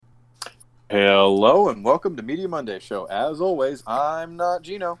Hello and welcome to Media Monday Show. As always, I'm not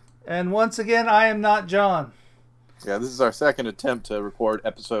Gino. And once again, I am not John. Yeah, this is our second attempt to record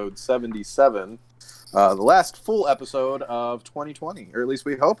episode 77, the last full episode of 2020, or at least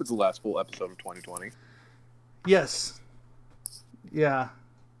we hope it's the last full episode of 2020. Yes. Yeah.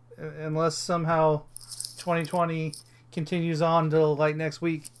 Unless somehow 2020 continues on till like next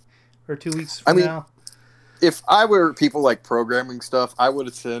week or 2 weeks from now. If I were people like programming stuff, I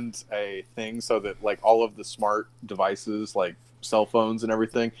would send a thing so that like all of the smart devices, like cell phones and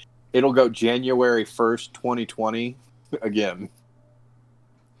everything, it'll go January 1st, 2020 again.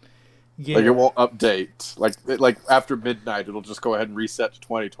 Yeah. Like it won't update. Like after midnight, it'll just go ahead and reset to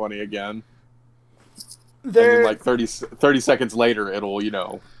 2020 again. And then like 30 seconds later, it'll,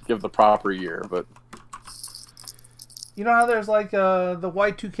 give the proper year. But you know how there's like the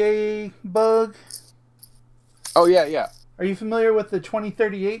Y2K bug? Oh, yeah. Are you familiar with the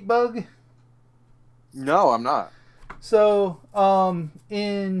 2038 bug? No, I'm not. So,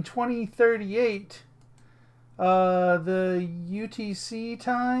 in 2038, the UTC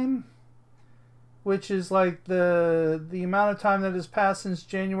time, which is like the amount of time that has passed since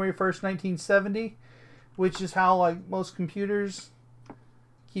January 1st, 1970, which is how like most computers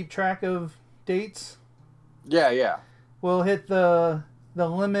keep track of dates. Yeah. Will hit the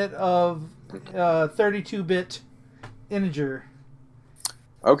limit of 32-bit integer.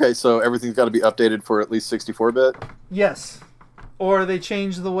 Okay, so everything's got to be updated for at least 64-bit? Yes. Or they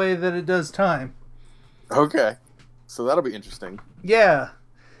change the way that it does time. Okay. So that'll be interesting. Yeah.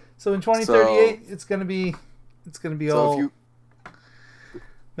 So in 2038, it's gonna be all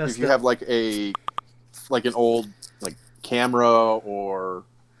messed if you up. have like an old like camera or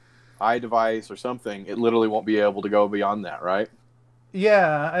iDevice or something, it literally won't be able to go beyond that, right?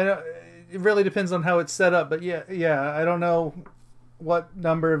 Yeah, it really depends on how it's set up, but yeah, I don't know what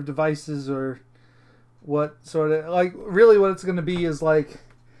number of devices or what sort of, like, really what it's going to be is like,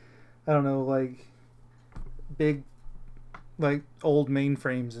 I don't know, like big, like old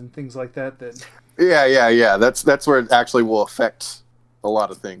mainframes and things like that. Yeah. That's where it actually will affect a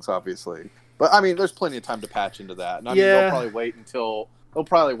lot of things, obviously. But I mean, there's plenty of time to patch into that. And I mean, they'll probably wait until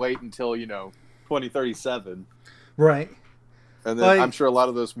 2037. Right. And then I'm sure a lot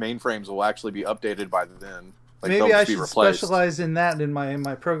of those mainframes will actually be updated by then. Like, maybe I should specialize in that in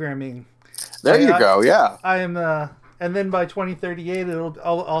my programming. There you go. Yeah. I am, and then by 2038,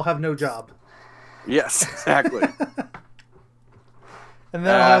 I'll have no job. Yes, exactly. And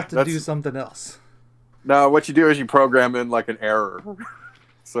then I'll have to do something else. No, what you do is you program in like an error,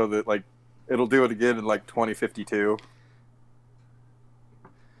 so that like it'll do it again in like 2052.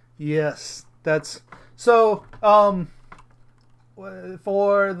 Yes, that's so. There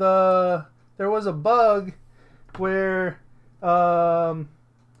was a bug where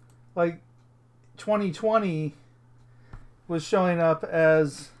like 2020 was showing up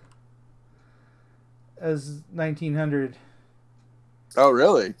as 1900. Oh,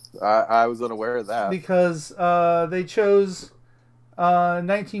 really? I was unaware of that. Because they chose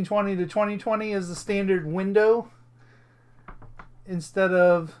 1920 to 2020 as the standard window instead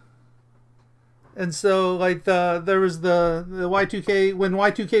of. And so, like, there was the Y2K. When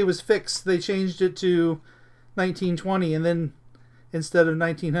Y2K was fixed, they changed it to 1920, and then instead of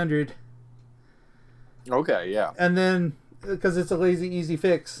 1900. Okay, yeah. And then, because it's a lazy, easy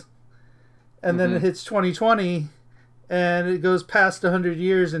fix. And then it hits 2020, and it goes past 100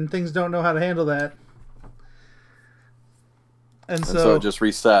 years, and things don't know how to handle that. And so it just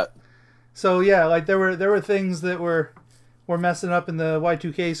reset. So, yeah, like, there were things that were messing up in the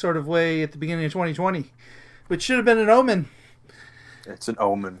Y2K sort of way at the beginning of 2020, which should have been an omen. It's an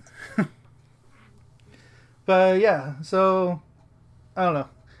omen. But yeah, so I don't know.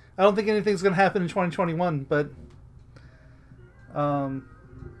 I don't think anything's going to happen in 2021, but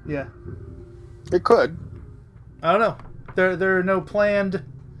yeah. It could. I don't know. There are no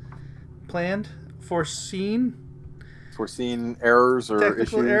foreseen errors or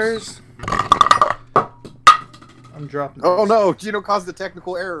technical issues. errors. I'm dropping. Oh no! Gino caused the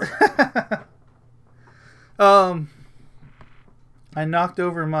technical error. I knocked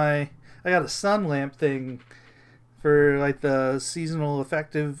over I got a sun lamp thing for like the seasonal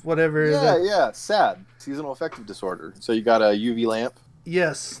affective whatever. Yeah. SAD, seasonal affective disorder. So you got a UV lamp?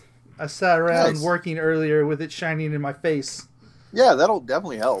 Yes. I sat around working earlier with it shining in my face. Yeah, that'll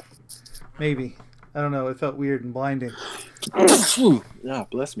definitely help. Maybe. I don't know. It felt weird and blinding. Yeah,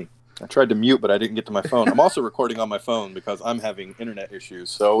 bless me. I tried to mute, but I didn't get to my phone. I'm also recording on my phone because I'm having internet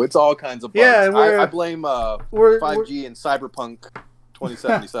issues, so it's all kinds of bugs. Yeah, I blame 5G and Cyberpunk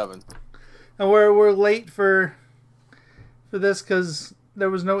 2077. And we're late for this because there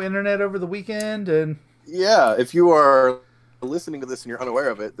was no internet over the weekend, and Yeah, if you are listening to this and you're unaware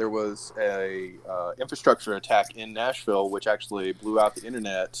of it, there was a infrastructure attack in Nashville, which actually blew out the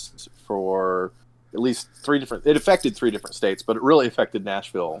internet for at least three different. It affected three different states, but it really affected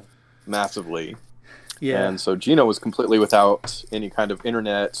Nashville massively. yeah, And so Gino was completely without any kind of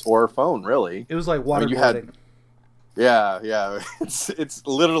internet or phone, really. it was like waterboarding. you had- Yeah, it's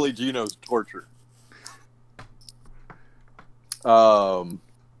literally Gino's torture.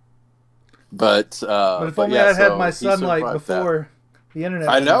 But if only yeah, I'd had so my he sunlight survived before the internet.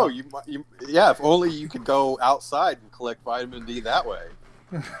 I came know out. you. Yeah, if only you could go outside and collect vitamin D that way.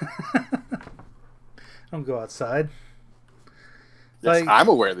 Don't go outside. Yes, Like, I'm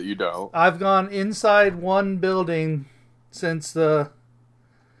aware that you don't. I've gone inside one building since the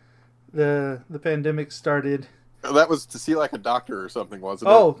pandemic started. That was to see like a doctor or something, wasn't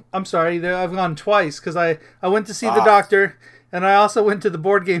it? Oh, I'm sorry. I've gone twice because I went to see the doctor, and I also went to the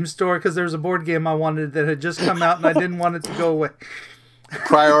board game store because there was a board game I wanted that had just come out, and I didn't want it to go away.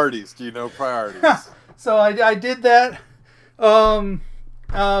 Priorities. Do you know priorities? So I did that. But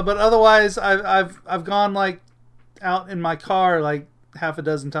otherwise, I've gone like out in my car like half a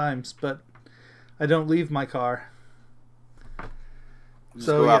dozen times, but I don't leave my car. Just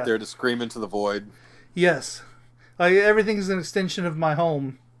go out there to scream into the void. Yes, like everything's an extension of my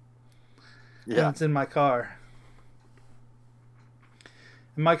home. Yeah, And it's in my car.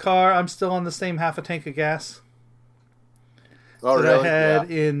 In my car, I'm still on the same half a tank of gas oh that really? I had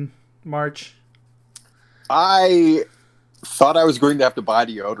Yeah. in March. I thought I was going to have to buy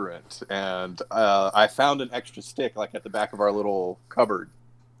deodorant, and I found an extra stick like at the back of our little cupboard,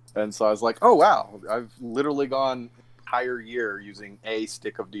 and so I was like, "Oh wow, I've literally gone entire year using a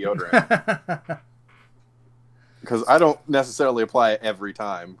stick of deodorant." Because I don't necessarily apply it every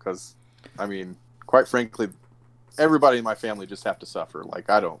time. Because, I mean, quite frankly, everybody in my family just have to suffer. Like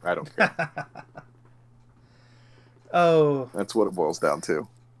I don't care. Oh, That's what it boils down to.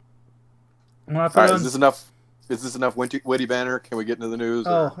 when I All put right, on, is this enough? Is this enough witty banner? Can we get into the news?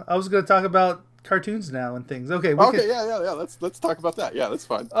 Or? I was going to talk about cartoons now and things. Okay, Yeah. Let's talk about that. Yeah, that's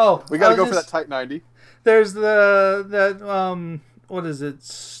fine. Oh, We got to go for that Type 90. There's that what is it?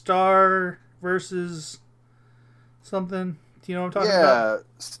 Star versus something. Do you know what I'm talking about? Yeah,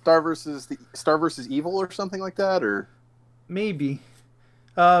 Star versus Evil or something like that, or Maybe.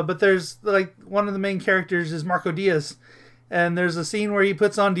 But there's like one of the main characters is Marco Diaz, and there's a scene where he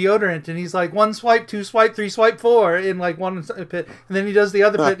puts on deodorant and he's like 1 swipe, 2 swipe, 3 swipe, 4 in like one pit, and then he does the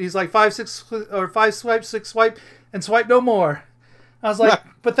other pit. He's like 5 swipe, 6 swipe, and swipe no more. I was like,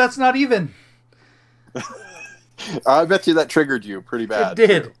 but that's not even. I bet you that triggered you pretty bad. It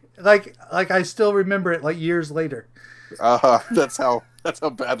did. Too. Like I still remember it like years later. That's how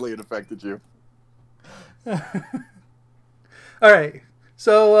badly it affected you. All right,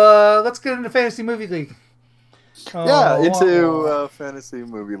 so let's get into Fantasy Movie League. Into Fantasy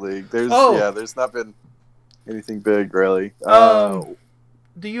Movie League. There's not been anything big really. Do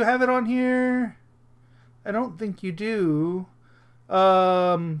you have it on here? I don't think you do.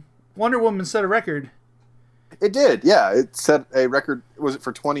 Wonder Woman set a record. It did, yeah. It set a record. Was it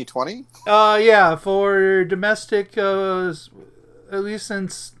for 2020? Yeah, for domestic, at least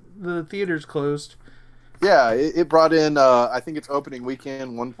since the theaters closed. Yeah, it brought in. I think its opening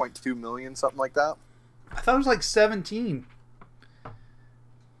weekend 1.2 million, something like that. I thought it was like 17.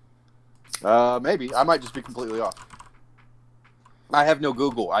 Maybe I might just be completely off. I have no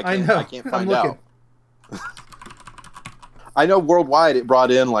Google. I can't find out. I know worldwide it brought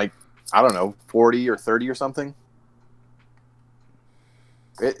in like, I don't know, 40 or 30 or something.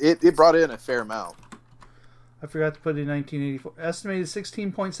 It brought in a fair amount. I forgot to put in 1984. Estimated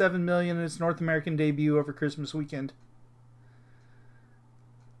 16.7 million in its North American debut over Christmas weekend.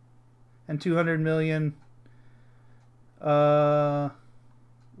 And 200 million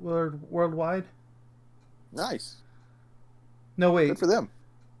worldwide. Nice. No, wait. Good for them.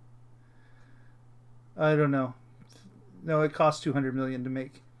 I don't know. No, it cost 200 million to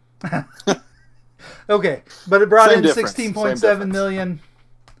make. Okay, but it brought Same in difference. 16.7 million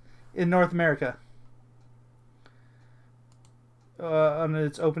in North America on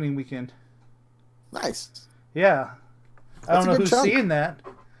its opening weekend. Nice. Yeah. I don't know who's seeing that.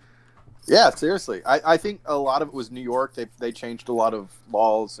 Yeah, seriously. I think a lot of it was New York. They changed a lot of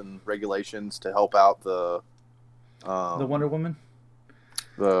laws and regulations to help out the Wonder Woman?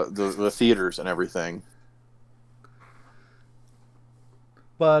 The theaters and everything.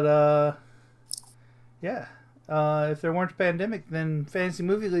 But, yeah. If there weren't a pandemic, then Fantasy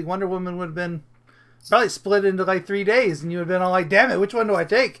Movie League Wonder Woman would have been Probably split into like 3 days, and you would have been all like, "Damn it, which one do I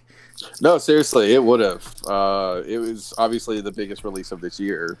take?" No, seriously, it would have. It was obviously the biggest release of this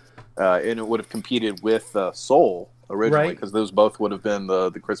year, and it would have competed with Soul originally, Right. because those both would have been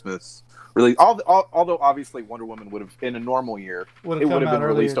the Christmas release. Although obviously Wonder Woman would have, in a normal year, Would it have would come have out been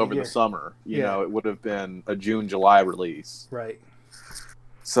earlier released in the over year. the summer. You Yeah. know, it would have been a June-July release. Right.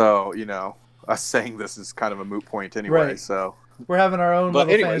 So, us saying this is kind of a moot point anyway. Right. So We're having our own But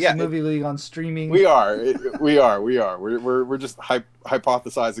little anyway, fantasy movie league on streaming. we are. We're just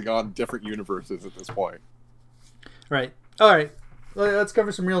hypothesizing on different universes at this point. Right. All right. Let's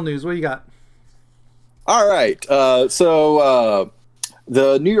cover some real news. What do you got? All right. So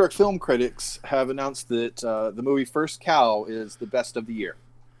the New York Film Critics have announced that the movie First Cow is the best of the year.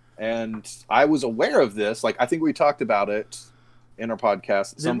 And I was aware of this. Like, I think we talked about it in our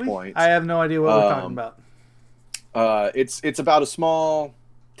podcast at some point. I have no idea what we're talking about. It's about a small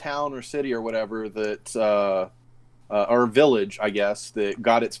town or city or whatever that, or village, I guess, that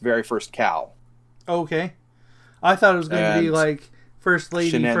got its very first cow. Okay. I thought it was going to be like first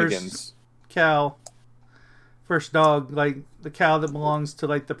lady, first cow, first dog, like the cow that belongs to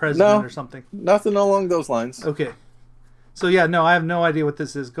like the president or something. Nothing along those lines. Okay. So yeah, no, I have no idea what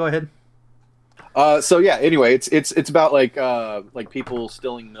this is. Go ahead. So yeah, anyway, it's about like people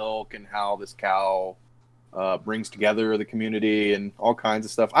stealing milk and how this cow brings together the community and all kinds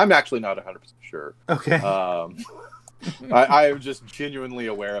of stuff. I'm actually not 100% sure. Okay. I am just genuinely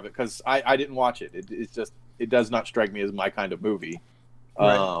aware of it because I didn't watch it. It does not strike me as my kind of movie.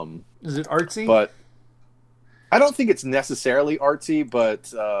 Right. Is it artsy? But I don't think it's necessarily artsy,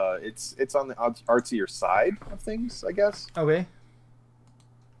 but it's on the artsier side of things, I guess. Okay.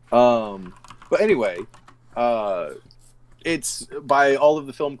 But anyway, it's by all of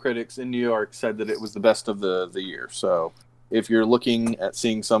the film critics in New York said that it was the best of the year. So if you're looking at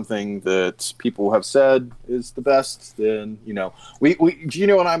seeing something that people have said is the best, then we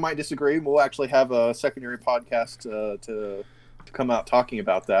Gino and I might disagree. We'll actually have a secondary podcast to come out talking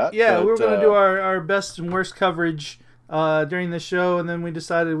about that. Yeah, we were going to do our best and worst coverage during the show, and then we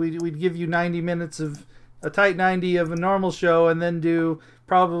decided we'd give you 90 minutes of a tight 90 of a normal show, and then do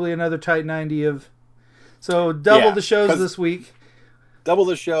probably another tight 90 of. So double the shows this week. Double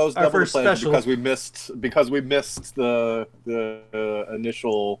the shows, our double first the pleasure, special. because we missed the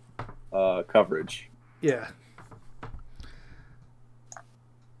initial coverage. Yeah.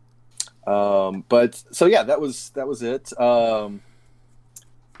 But so yeah, that was it.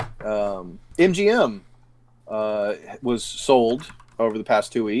 MGM was sold over the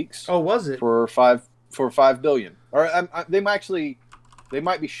past 2 weeks. Oh, was it? For $5 billion? Or they might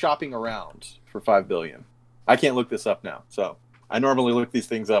be shopping around for $5 billion. I can't look this up now, so I normally look these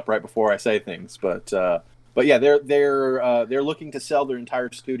things up right before I say things. But yeah, they're looking to sell their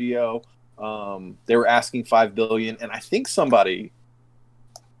entire studio. They were asking $5 billion, and I think somebody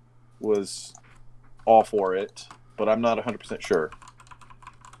was all for it, but I'm not 100% sure.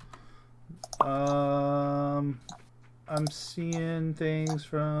 I'm seeing things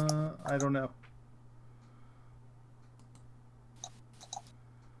from I don't know.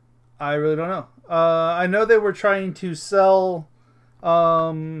 I really don't know. I know they were trying to sell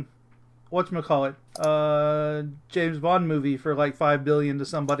whatchamacallit, James Bond movie for like $5 billion to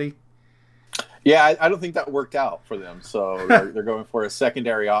somebody. Yeah, I don't think that worked out for them, so they're going for a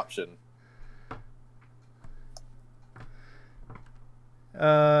secondary option.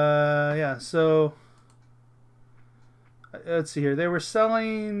 Yeah, so let's see here. They were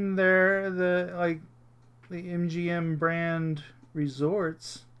selling the MGM brand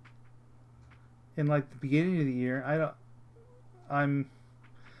resorts in like the beginning of the year. I'm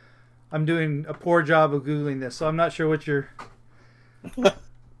doing a poor job of Googling this, so I'm not sure what you're.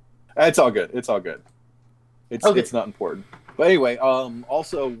 It's all good. It's okay. It's not important. But anyway,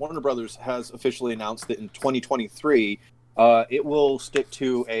 also Warner Brothers has officially announced that in 2023, it will stick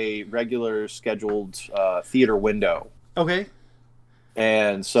to a regular scheduled theater window. Okay.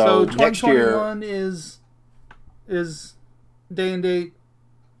 And so next year 2021 is day and date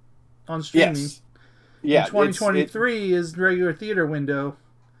on streaming. Yes. Yeah. 2023 is regular theater window.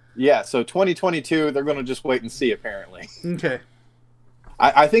 Yeah. So 2022, they're going to just wait and see. Apparently. Okay.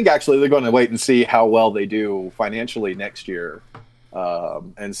 I think actually they're going to wait and see how well they do financially next year,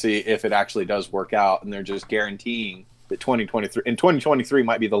 and see if it actually does work out. And they're just guaranteeing that 2023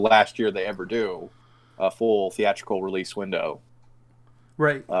 might be the last year they ever do a full theatrical release window.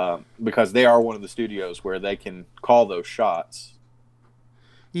 Right. Because they are one of the studios where they can call those shots.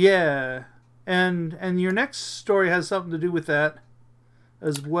 Yeah. And your next story has something to do with that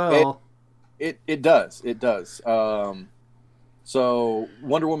as well. It does. It does. So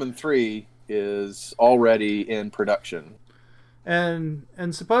Wonder Woman 3 is already in production. And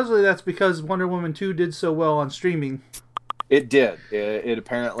supposedly that's because Wonder Woman 2 did so well on streaming. It did. It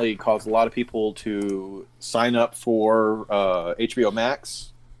apparently caused a lot of people to sign up for HBO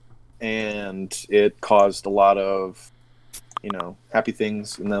Max, and it caused a lot of, happy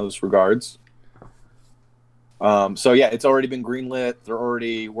things in those regards. So yeah, it's already been greenlit. They're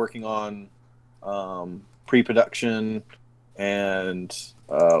already working on pre-production and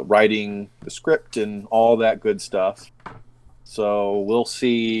writing the script and all that good stuff. So we'll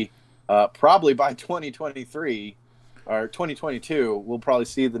see. Probably by 2023 or 2022, we'll probably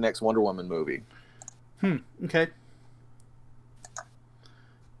see the next Wonder Woman movie. Okay.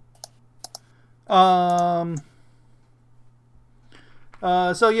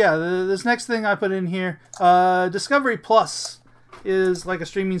 So yeah, this next thing I put in here, Discovery Plus is like a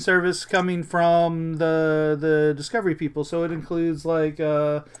streaming service coming from the Discovery people. So it includes let's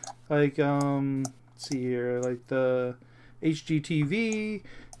see here, like the HGTV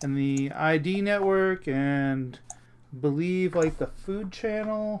and the ID network, and believe like the Food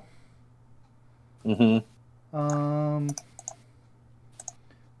Channel. Mm-hmm.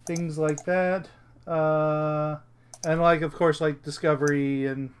 Things like that. And like, of course, like Discovery,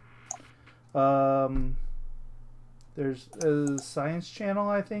 and there's a Science Channel,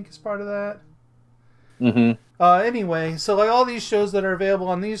 I think, is part of that. Mm-hmm. Anyway, so like all these shows that are available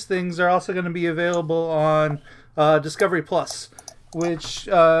on these things are also going to be available on Discovery Plus, which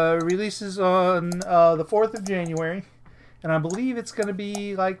releases on the 4th of January, and I believe it's going to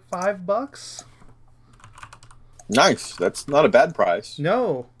be like $5. Nice. That's not a bad price.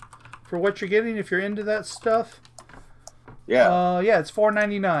 No, for what you're getting, if you're into that stuff. Yeah. It's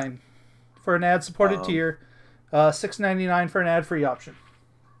 $4.99 for an ad-supported tier, $6.99 for an ad-free option.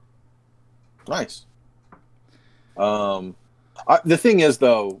 Nice. The thing is,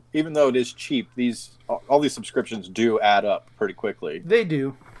 though, even though it is cheap, all these subscriptions do add up pretty quickly. They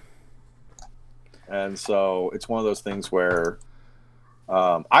do. And so it's one of those things where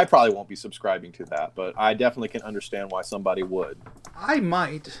I probably won't be subscribing to that, but I definitely can understand why somebody would. I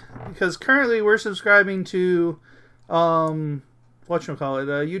might, because currently we're subscribing to YouTube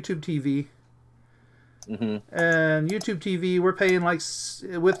TV. Mm-hmm. And YouTube TV, we're paying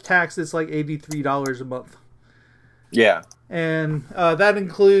with tax, it's like $83 a month. Yeah. And that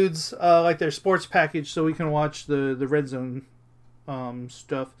includes like their sports package, so we can watch the Red Zone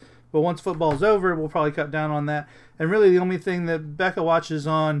stuff. But once football's over, we'll probably cut down on that. And really, the only thing that Becca watches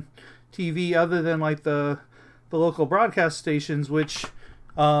on TV, other than like the local broadcast stations, which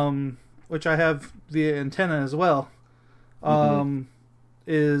I have via antenna as well,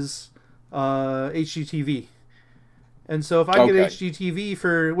 is HGTV. And so if I get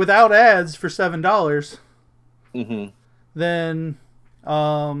HGTV without ads for $7, then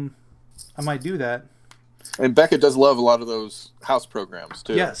I might do that. And Becca does love a lot of those house programs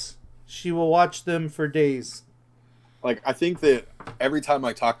too. Yes, she will watch them for days. Like, I think that every time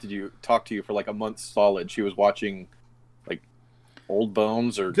I talk to you for like a month solid, she was watching like Old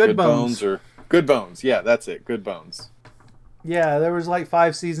Bones or Good Bones or Good Bones. Yeah, that's it. Good Bones. Yeah, there was like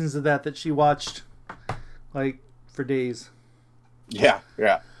 5 seasons of that she watched like for days. Yeah.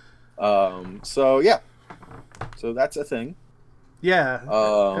 So that's a thing. Yeah.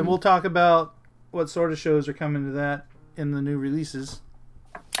 And we'll talk about what sort of shows are coming to that in the new releases.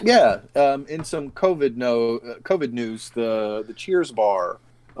 Yeah. In some COVID news, the Cheers bar,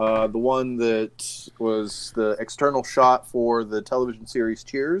 the one that was the external shot for the television series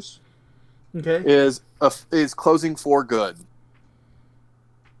Cheers, is closing for good.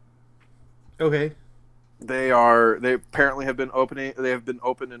 Okay. They apparently have been opening. They have been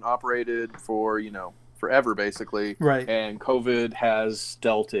open and operated for forever, basically. Right. And COVID has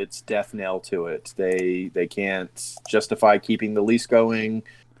dealt its death knell to it. They can't justify keeping the lease going.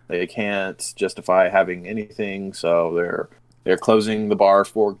 They can't justify having anything. So they're closing the bar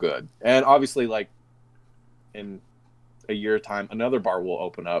for good. And obviously, like in a year time, another bar will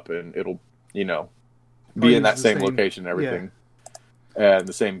open up, and it'll be in that same location and everything. Yeah. And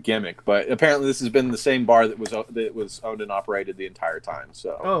the same gimmick, but apparently this has been the same bar that was owned and operated the entire time.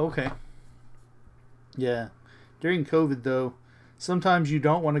 So. Oh, okay. Yeah. During COVID, though, sometimes you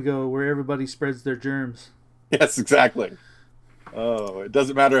don't want to go where everybody spreads their germs. Yes, exactly. Oh, it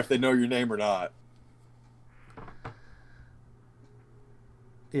doesn't matter if they know your name or not.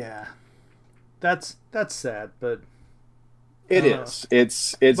 Yeah. That's sad, but it is.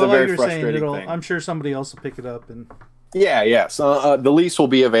 It's a very frustrating thing. I'm sure somebody else will pick it up and. Yeah. So the lease will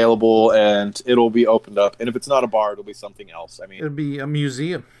be available and it'll be opened up. And if it's not a bar, it'll be something else. I mean, it'll be a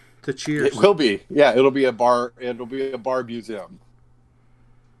museum to Cheers. It will be. Yeah, it'll be a bar. It'll be a bar museum.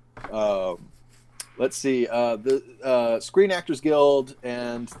 Let's see. The Screen Actors Guild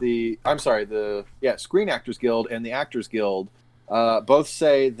and Screen Actors Guild and the Actors Guild both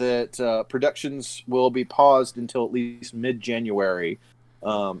say that productions will be paused until at least mid-January.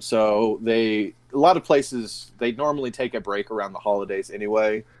 So a lot of places, they normally take a break around the holidays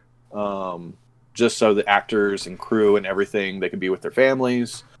anyway, just so the actors and crew and everything, they can be with their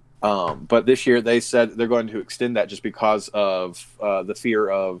families. But this year they said they're going to extend that just because of the fear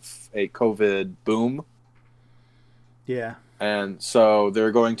of a COVID boom. Yeah. And so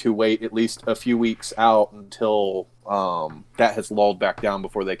they're going to wait at least a few weeks out until that has lulled back down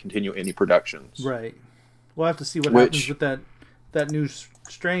before they continue any productions. Right. We'll have to see what happens with that new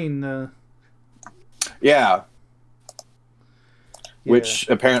strain. Yeah. Which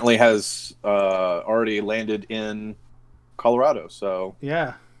apparently has already landed in Colorado. So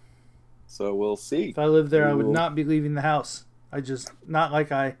yeah. So we'll see. If I lived there, I would not be leaving the house. That's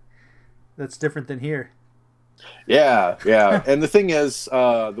different than here. Yeah. And the thing is,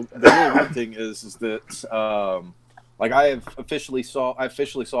 the really weird thing is that, like I officially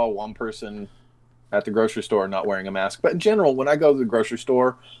saw one person at the grocery store not wearing a mask. But in general, when I go to the grocery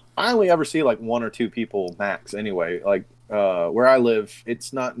store, I only ever see like one or two people max anyway. Like where I live,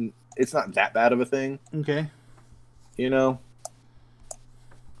 it's not that bad of a thing. Okay. You know?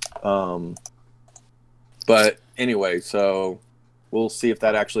 But anyway, so we'll see if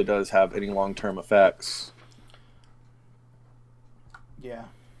that actually does have any long-term effects. Yeah.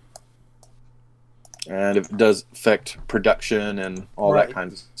 And if it does affect production and all that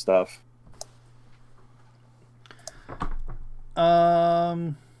kind of stuff.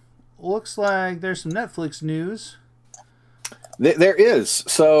 Looks like there's some Netflix news. There is.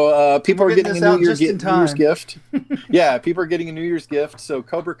 So people are getting a New Year's gift. Yeah, people are getting a New Year's gift. So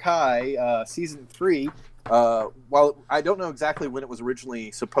Cobra Kai season 3. While I don't know exactly when it was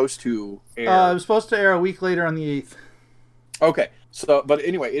originally supposed to air. It was supposed to air a week later on the 8th. Okay. So, but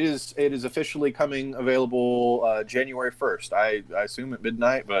anyway, it is officially coming available January 1st. I assume at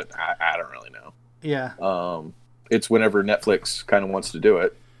midnight, but I don't really know. Yeah. It's whenever Netflix kind of wants to do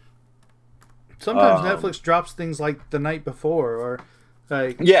it. Sometimes Netflix drops things like the night before, or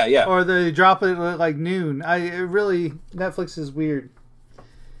like or they drop it at like noon. Netflix is weird.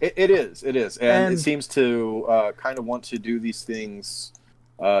 It is, and it seems to kind of want to do these things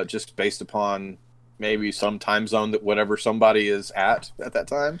just based upon maybe some time zone that whatever somebody is at that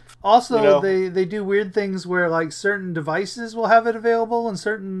time. Also, they do weird things where like certain devices will have it available and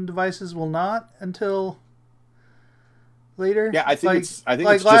certain devices will not until later. Yeah, I think it's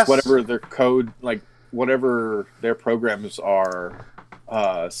just whatever their code, like whatever their programs are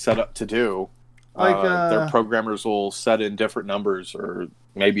set up to do. Their programmers will set in different numbers, or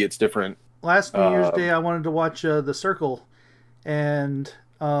maybe it's different. Last New Year's Day, I wanted to watch The Circle, and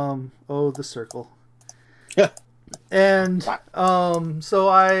The Circle. And so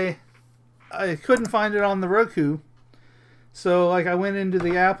I couldn't find it on the Roku. So like I went into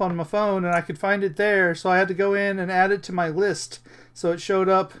the app on my phone and I could find it there, so I had to go in and add it to my list so it showed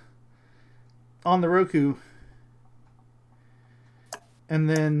up on the Roku. And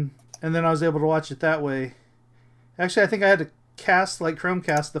then I was able to watch it that way. Actually, I think I had to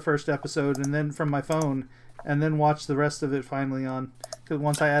Chromecast the first episode and then from my phone and then watch the rest of it finally on, because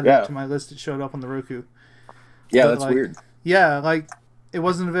once I added it to my list, it showed up on the Roku. Yeah, that's weird. Yeah, like it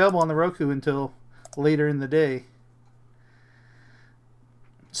wasn't available on the Roku until later in the day.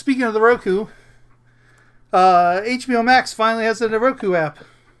 Speaking of the Roku, HBO Max finally has a Roku app.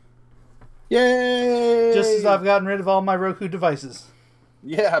 Yay! Just as I've gotten rid of all my Roku devices.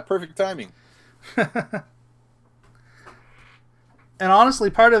 Yeah, perfect timing. And honestly,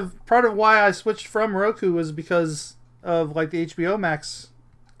 part of why I switched from Roku was because of like the HBO Max.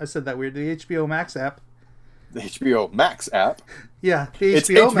 I said that weird. The HBO Max app. The HBO Max app? Yeah, the it's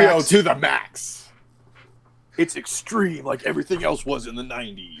HBO Max. To the max. It's extreme, like everything else was in the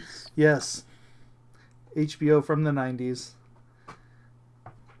 90s. Yes. HBO from the 90s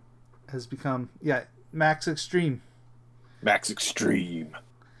has become, Max Extreme. Max Extreme.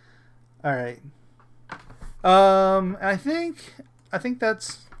 All right. I think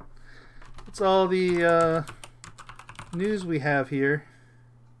that's all the news we have here.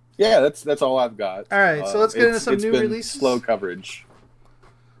 Yeah, that's all I've got. All right, so let's get into some new releases. Slow coverage.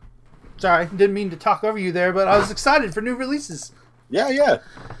 Sorry, didn't mean to talk over you there, but I was excited for new releases. Yeah.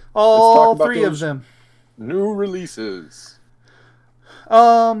 All 3 of them. New releases.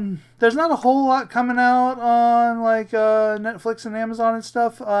 There's not a whole lot coming out on like Netflix and Amazon and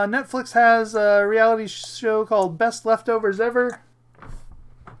stuff. Netflix has a reality show called Best Leftovers Ever,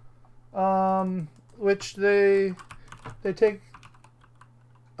 which they take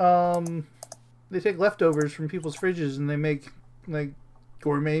they take leftovers from people's fridges and they make like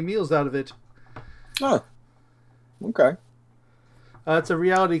gourmet meals out of it. Oh, okay. It's a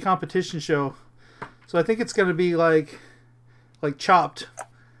reality competition show, so I think it's going to be like Chopped,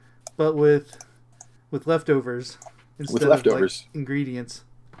 but with leftovers instead of like ingredients.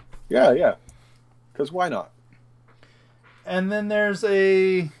 Yeah. Because why not? And then there's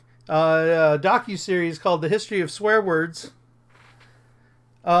a docu-series called The History of Swear Words.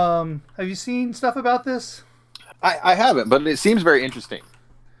 Have you seen stuff about this? I haven't, but it seems very interesting.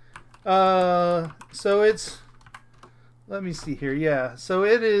 So it's... Let me see here. Yeah. So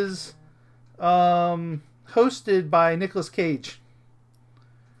it is hosted by Nicolas Cage.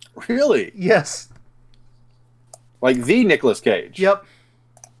 Really? Yes. Like the Nicolas Cage? Yep.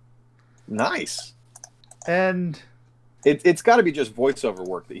 Nice. And... It's got to be just voiceover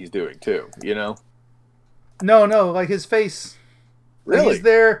work that he's doing, too, you know? No, like his face. Really? Like he's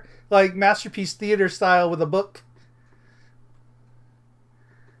there, like Masterpiece Theater style with a book.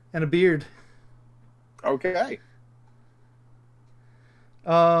 And a beard. Okay.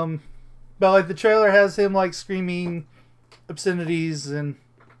 But like the trailer has him like screaming obscenities and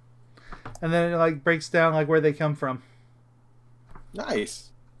then it like breaks down like where they come from. Nice.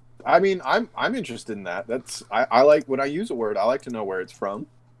 I mean, I'm interested in that. I like when I use a word, I like to know where it's from.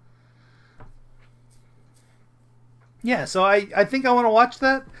 Yeah, so I think I want to watch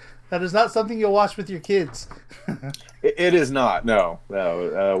that. That is not something you'll watch with your kids. It is not. No.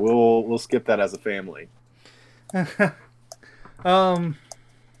 We'll skip that as a family. But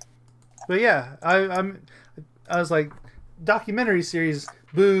yeah, I was like, documentary series,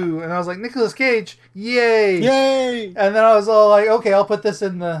 boo, and I was like, Nicolas Cage, yay, and then I was all like, okay, I'll put this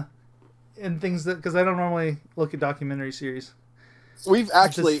in things that, because I don't normally look at documentary series. We've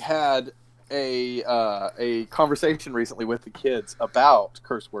actually had a conversation recently with the kids about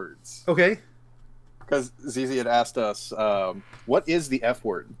curse words. Okay. Because Zizi had asked us, what is the F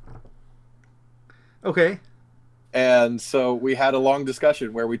word? Okay. And so we had a long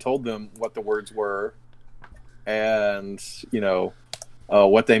discussion where we told them what the words were and,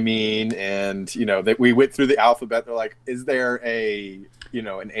 what they mean. And, that we went through the alphabet. They're like, is there an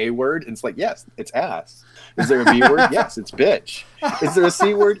A word? And it's like, yes, it's ass. Is there a B word? Yes, it's bitch. Is there a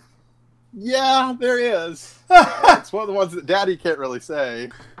C word? Yeah, there is. It's one of the ones that Daddy can't really say.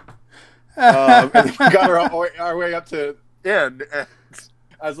 And we got our way up to N. And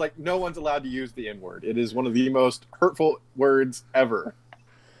I was like, no one's allowed to use the N word. It is one of the most hurtful words ever.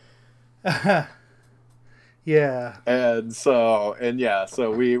 Yeah. So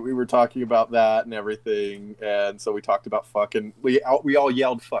we were talking about that and everything. And so we talked about fuck, and we all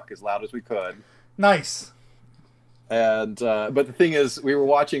yelled fuck as loud as we could. Nice. And but the thing is, we were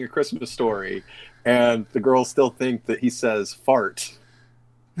watching A Christmas Story, and the girls still think that he says fart.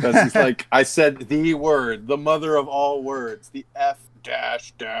 Because he's like, I said the word, the mother of all words, the F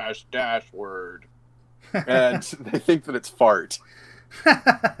 -- word. And they think that it's fart.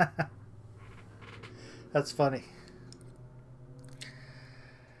 That's funny.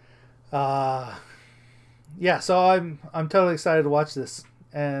 Yeah, so I'm totally excited to watch this.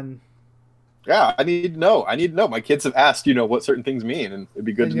 And yeah, I need to know. My kids have asked, what certain things mean, and it'd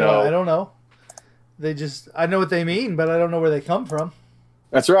be good to know. I don't know. I know what they mean, but I don't know where they come from.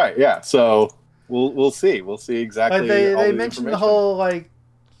 That's right. Yeah. So we'll see. We'll see exactly. Like they mentioned the whole like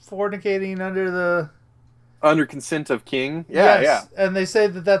fornicating under consent of king. Yeah, yes. Yeah. And they say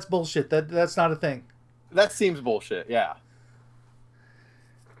that that's bullshit. That's not a thing. That seems bullshit. Yeah.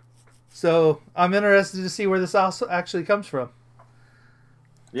 So I'm interested to see where this also actually comes from.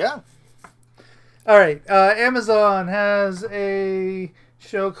 Yeah. All right. Amazon has a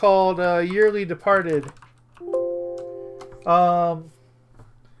show called Yearly Departed.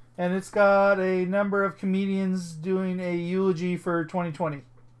 And it's got a number of comedians doing a eulogy for 2020.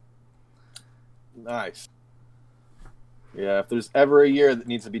 Nice. Yeah, if there's ever a year that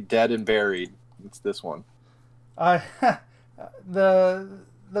needs to be dead and buried, it's this one. The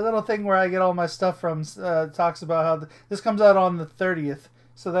little thing where I get all my stuff from talks about how this comes out on the 30th.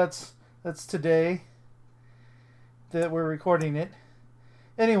 So that's today that we're recording it.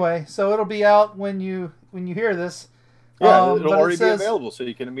 Anyway, so it'll be out when you hear this. Yeah, it'll already be available, so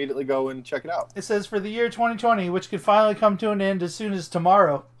you can immediately go and check it out. It says for the year 2020, which could finally come to an end as soon as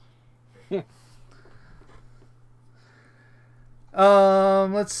tomorrow.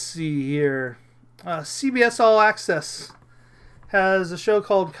 Let's see here. CBS All Access has a show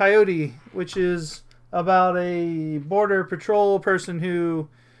called Coyote, which is about a border patrol person who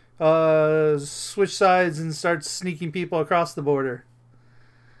switch sides and starts sneaking people across the border.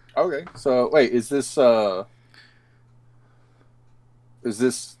 Is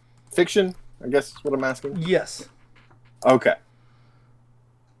this fiction? I guess is what I'm asking. Yes. Okay.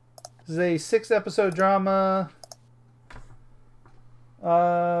 This is a 6-episode drama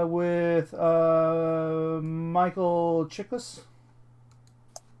with Michael Chiklis.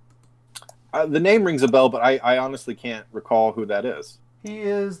 The name rings a bell, but I honestly can't recall who that is. He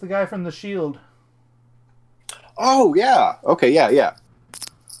is the guy from The Shield. Oh, yeah. Okay, yeah.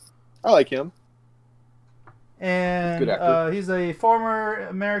 I like him. And Good actor. he's a former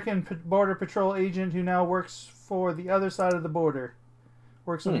American Border Patrol agent who now works for the other side of the border.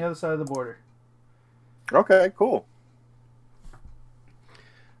 Works on the other side of the border. Okay, cool.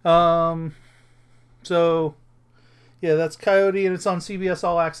 So, yeah, that's Coyote, and it's on CBS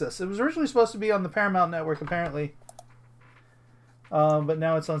All Access. It was originally supposed to be on the Paramount Network, apparently. But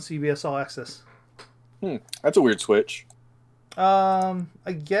now it's on CBS All Access. That's a weird switch. I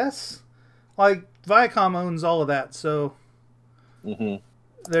guess, like, Viacom owns all of that, so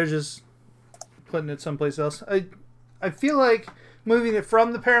they're just putting it someplace else. I feel like moving it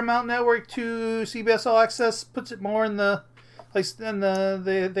from the Paramount Network to CBS All Access puts it more in the place, and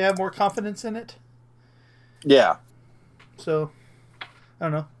they have more confidence in it. Yeah. So, I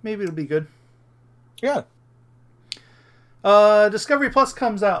don't know. Maybe it'll be good. Yeah. Discovery Plus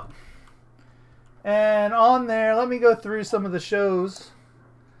comes out. And on there, let me go through some of the shows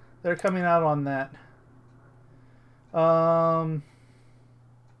that are coming out on that.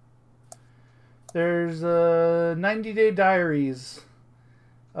 There's 90 Day Diaries,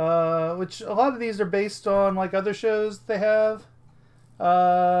 which a lot of these are based on like other shows they have.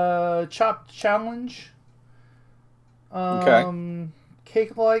 Chopped Challenge.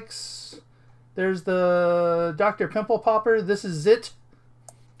 Cake Likes. There's the Dr. Pimple Popper. This Is It.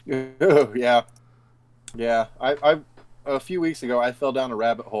 Oh, yeah. Yeah. I a few weeks ago, I fell down a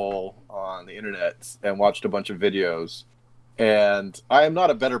rabbit hole on the internet and watched a bunch of videos. And I am not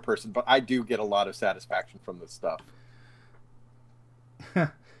a better person, but I do get a lot of satisfaction from this stuff.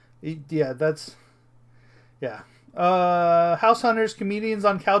 Yeah, that's... Yeah. House Hunters, Comedians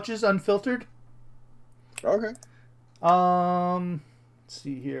on Couches, Unfiltered. Okay. Let's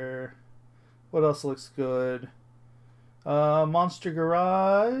see here. What else looks good? Monster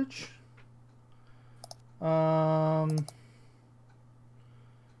Garage.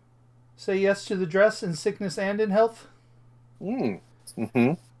 Say Yes to the Dress in Sickness and in Health. Race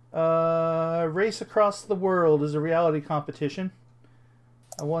Across the World is a reality competition.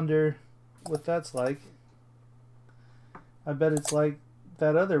 I wonder what that's like. I bet it's like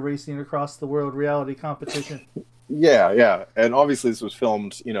that other Racing Across the World reality competition. Yeah. And obviously this was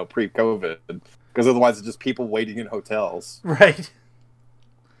filmed, pre-COVID, because otherwise it's just people waiting in hotels. Right.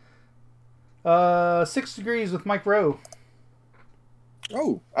 6 Degrees with Mike Rowe.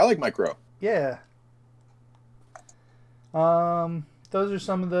 Oh, I like Mike Rowe. Yeah. Those are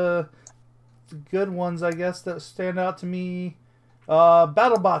some of the good ones, I guess, that stand out to me.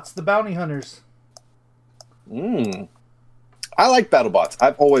 BattleBots, The Bounty Hunters. I like BattleBots.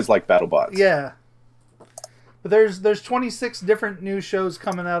 I've always liked BattleBots. Yeah. But there's 26 different new shows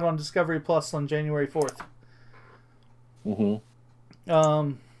coming out on Discovery Plus on January 4th.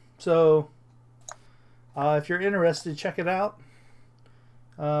 So if you're interested, check it out.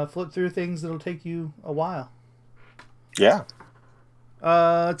 Flip through things that'll take you a while. Yeah.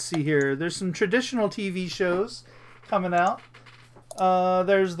 Let's see here. There's some traditional TV shows coming out.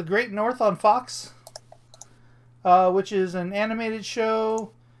 There's The Great North on Fox, which is an animated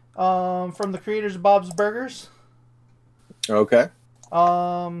show from the creators of Bob's Burgers. Okay.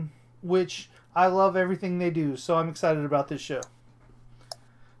 Which I love everything they do, so I'm excited about this show.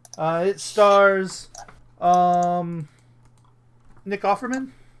 It stars Nick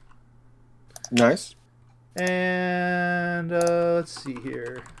Offerman. Nice. And let's see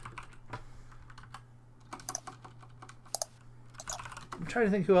here. I'm trying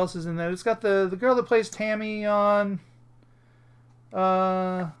to think who else is in there. It's got the girl that plays Tammy on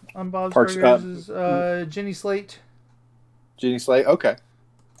Bob's Burgers is Jenny Slate. Jenny Slate. Okay.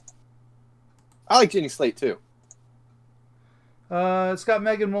 I like Jenny Slate too. It's got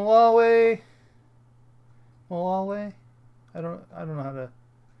Megan Mullally. I don't know how to.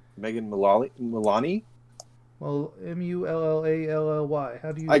 Megan Mullally. Well, Mullally.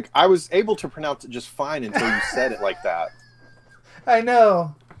 How do you? Like, I was able to pronounce it just fine until you said it like that. I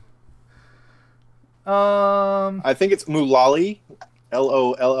know. I think it's Mullally,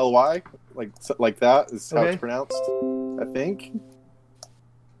 Lolly, like that is how it's pronounced. I think.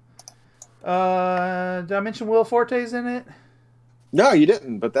 Did I mention Will Forte's in it? No, you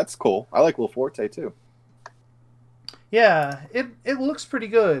didn't, but that's cool. I like Will Forte too. Yeah, it looks pretty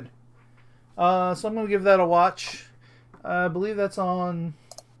good. So I'm gonna give that a watch. I believe that's on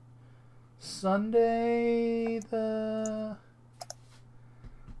Sunday the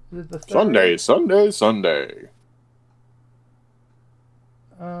 3rd? Sunday.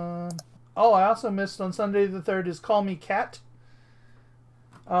 I also missed on Sunday the 3rd is Call Me Kat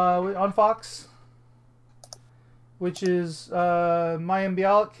on Fox, which is Mayim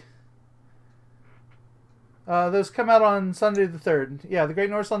Bialik. Those come out on Sunday the 3rd. Yeah, The Great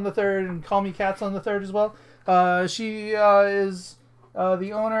North's on the 3rd, and Call Me Kat's on the 3rd as well. She is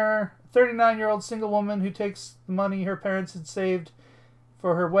the owner, 39-year-old single woman who takes the money her parents had saved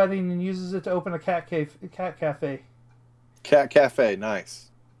for her wedding and uses it to open a cat cafe. Cat cafe, nice.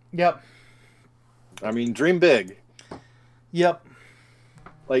 Yep. I mean, dream big. Yep.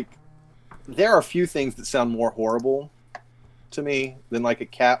 Like, there are a few things that sound more horrible to me than like a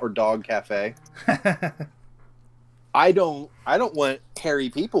cat or dog cafe. I don't want hairy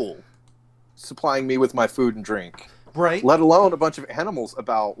people supplying me with my food and drink. Right. Let alone a bunch of animals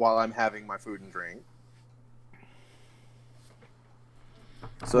about while I'm having my food and drink.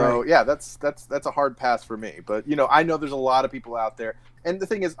 So right. yeah, that's a hard pass for me. But I know there's a lot of people out there, and the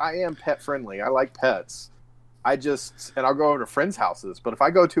thing is, I am pet friendly. I like pets. And I'll go over to friends' houses. But if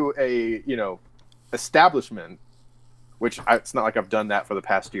I go to a establishment, which it's not like I've done that for the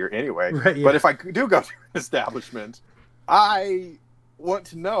past year anyway. Right, yeah. But if I do go to an establishment, I want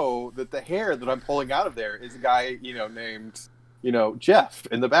to know that the hair that I'm pulling out of there is a guy, named, Jeff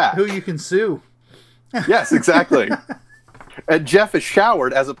in the back. Who you can sue. Yes, exactly. And Jeff is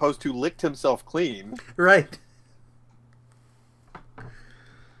showered as opposed to licked himself clean. Right.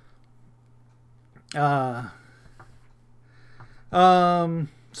 So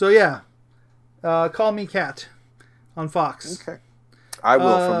yeah. Call Me Kat on Fox. Okay. I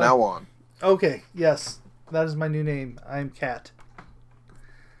will from now on. Okay, yes. That is my new name. I'm Kat.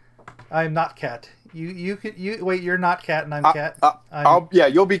 I'm not Kat. You wait, you're not Kat and I'm Kat.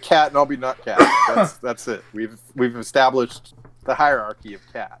 You'll be Kat and I'll be not Kat. That's it. We've established the hierarchy of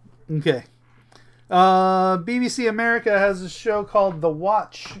Kat. Okay. BBC America has a show called The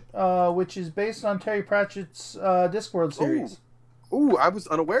Watch, which is based on Terry Pratchett's Discworld series. Ooh, I was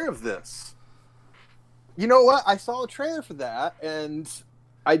unaware of this. You know what? I saw a trailer for that, and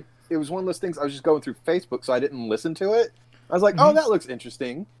it was one of those things. I was just going through Facebook, so I didn't listen to it. I was like, oh, that looks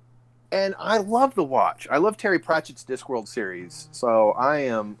interesting. And I love The Watch. I love Terry Pratchett's Discworld series, so I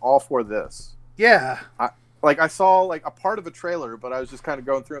am all for this. Yeah. I saw like a part of a trailer, but I was just kind of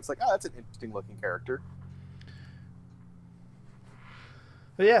going through. It's like, oh, that's an interesting looking character.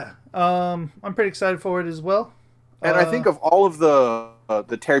 But yeah, I'm pretty excited for it as well. And I think of all of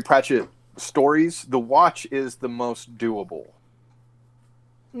the Terry Pratchett stories, The Watch is the most doable.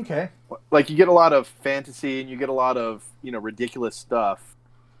 Okay. Like, you get a lot of fantasy and you get a lot of ridiculous stuff,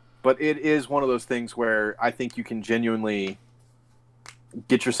 but it is one of those things where I think you can genuinely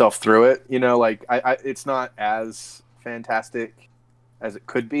get yourself through it. It's not as fantastic as it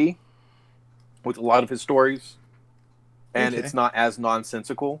could be with a lot of his stories, and it's not as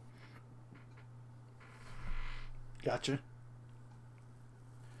nonsensical. Gotcha.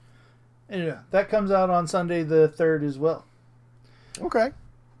 And yeah, that comes out on Sunday the 3rd as well. Okay.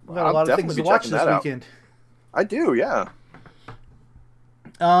 We've got a lot of things to watch this weekend. I do, yeah.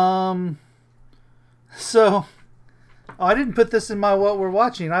 So I didn't put this in my what we're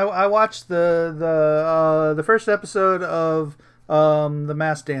watching. I watched the first episode of The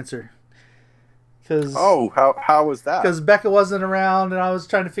Masked Dancer. How was that? Because Becca wasn't around, and I was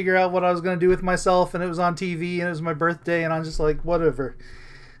trying to figure out what I was going to do with myself, and it was on TV, and it was my birthday, and I'm just like, whatever.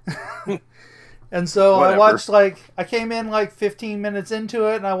 And so I watched, I came in 15 minutes into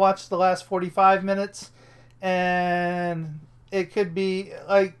it, and I watched the last 45 minutes, and it could be,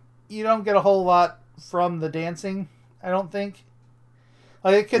 you don't get a whole lot from the dancing, I don't think.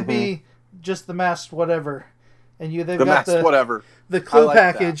 It could be just the masked whatever. And they've got the clue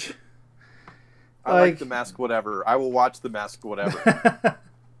package. That. I like the mask whatever. I will watch the mask whatever.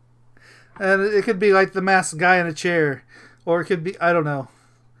 And it could be like the masked guy in a chair. Or it could be, I don't know.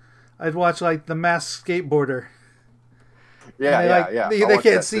 I'd watch the masked skateboarder. Yeah, They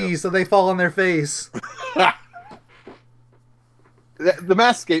can't see, so they fall on their face. The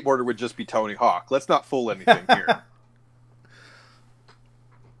masked skateboarder would just be Tony Hawk. Let's not fool anything here.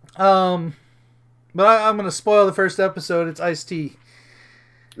 But I'm going to spoil the first episode. It's Ice-T.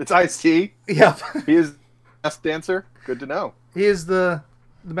 It's Ice-T? Yep. He is the masked dancer? Good to know. He is the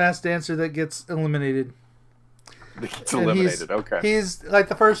masked dancer that gets eliminated. Okay. He's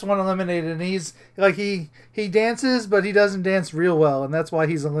the first one eliminated, and he's he dances, but he doesn't dance real well, and that's why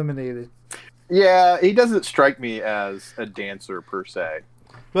he's eliminated. Yeah, he doesn't strike me as a dancer per se.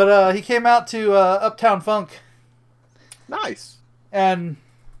 But he came out to Uptown Funk. Nice. And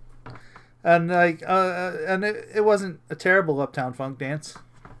like and it wasn't a terrible Uptown Funk dance.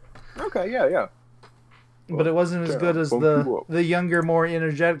 Okay, yeah. But it wasn't as good as the younger, more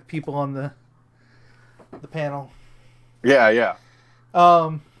energetic people on the panel. Yeah.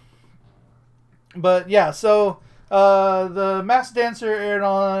 But yeah, so the Masked Dancer aired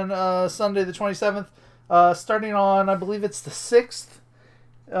on Sunday the 27th, starting on, I believe it's the 6th,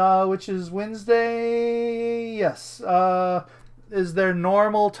 which is Wednesday. Yes, is their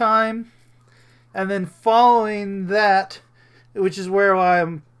normal time, and then following that, which is where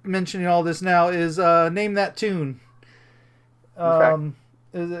I'm mentioning all this now, is Name That Tune. Okay.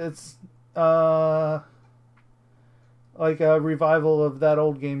 It's like a revival of that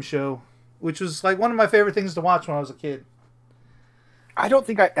old game show, which was like one of my favorite things to watch when I was a kid. I don't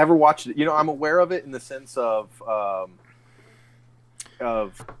think I ever watched it. I'm aware of it in the sense of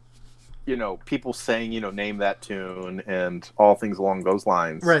people saying, name that tune and all things along those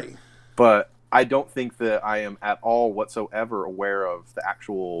lines. Right. But I don't think that I am at all whatsoever aware of the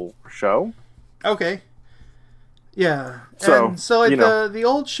actual show. Okay. Yeah. So like the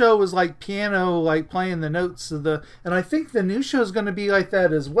old show was like piano, like playing the notes of and I think the new show is going to be like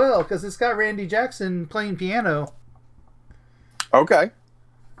that as well, because it's got Randy Jackson playing piano. Okay.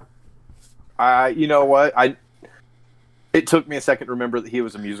 You know what? It took me a second to remember that he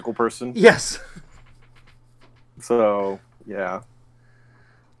was a musical person. Yes. So, yeah.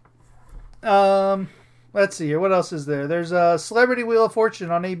 Let's see here. What else is there? There's a Celebrity Wheel of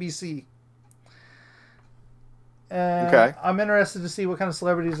Fortune on ABC. Okay. I'm interested to see what kind of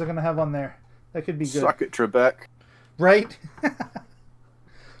celebrities they're going to have on there. That could be good. Suck it, Trebek. Right?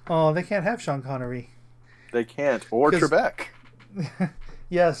 Oh, they can't have Sean Connery. They can't. Or Trebek.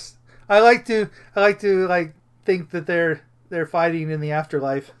 Yes. I like to think that they're fighting in the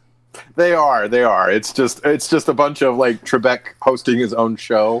afterlife. They are. It's just a bunch of like Trebek hosting his own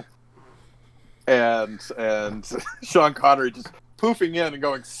show. And Sean Connery just poofing in and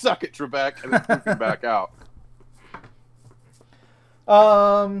going, "Suck it, Trebek," and then poofing back out.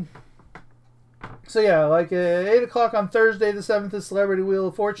 So yeah, like 8 o'clock on Thursday the 7th is Celebrity Wheel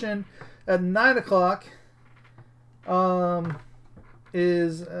of Fortune. At 9 o'clock,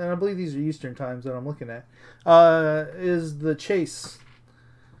 is, and I believe these are Eastern times that I'm looking at, is The Chase.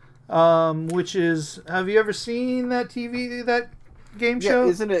 Which is, have you ever seen that game show?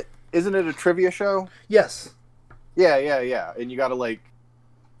 Isn't it a trivia show? Yes. Yeah. And you gotta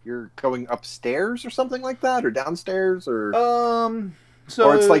you're going upstairs or something like that, or downstairs, or so,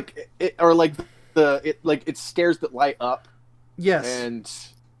 or it's stairs that light up. Yes. And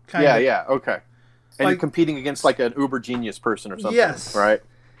Kinda. Yeah, okay. And you're competing against like an uber genius person or something. Yes. Right?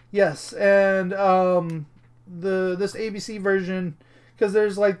 Yes. And this ABC version, because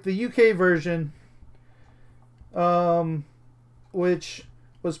there's like the UK version, which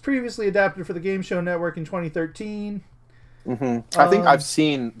was previously adapted for the Game Show Network in 2013. Mm-hmm. I think I've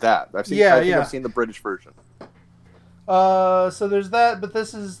seen that. I've seen the British version. So there's that, but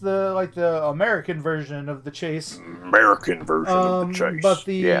this is the American version of The Chase. American version of The Chase. But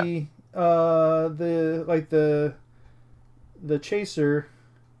the chaser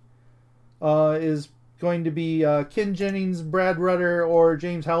is going to be Ken Jennings, Brad Rutter, or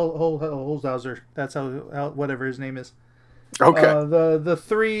James Holzhauser. That's how whatever his name is. Okay. The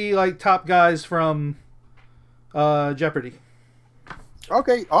three top guys from Jeopardy.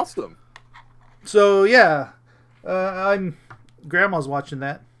 Okay, awesome. So yeah, Grandma's watching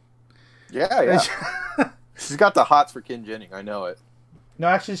that. Yeah. She's got the hots for Ken Jennings. I know it. No,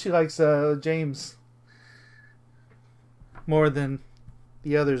 actually, she likes James more than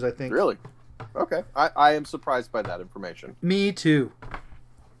the others, I think. Really? Okay. I am surprised by that information. Me too.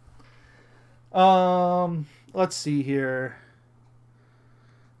 Let's see here.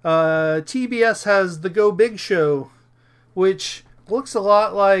 TBS has the Go Big Show, which looks a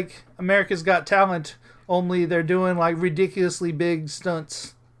lot like America's Got Talent, only they're doing ridiculously big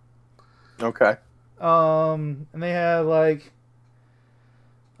stunts. Okay. And they had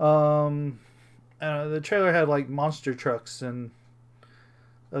the trailer had monster trucks and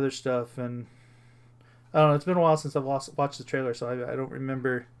other stuff, and I don't know. It's been a while since I've watched the trailer, so I don't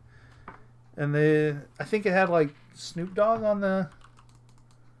remember. And I think it had Snoop Dogg on the.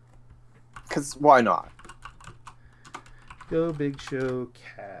 'Cause why not? Go Big Show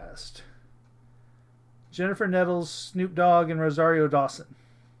cast. Jennifer Nettles, Snoop Dogg, and Rosario Dawson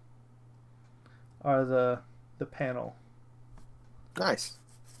are the panel. Nice.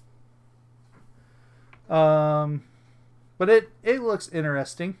 But it looks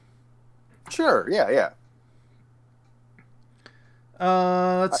interesting. Sure, yeah.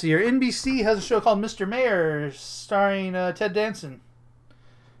 Let's see here. NBC has a show called Mr. Mayor, starring Ted Danson.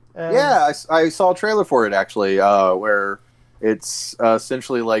 Yeah, I saw a trailer for it actually, where it's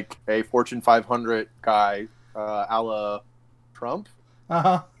essentially like a Fortune 500 guy, a la Trump.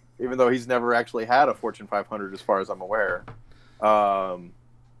 Uh-huh. Even though he's never actually had a Fortune 500, as far as I'm aware.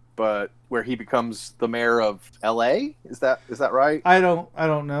 But where he becomes the mayor of L.A. Is that right? I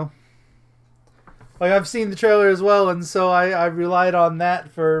don't know. Like, I've seen the trailer as well, and so I relied on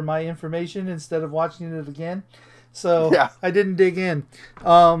that for my information instead of watching it again. So Yeah. I didn't dig in.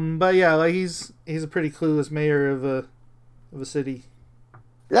 But yeah, like he's a pretty clueless mayor of a city.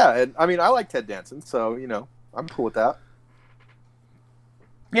 Yeah, and I mean, I like Ted Danson, so I'm cool with that.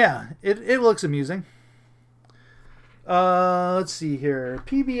 Yeah, it looks amusing. Let's see here.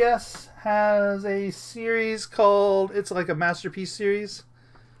 PBS has a series called, it's like a masterpiece series.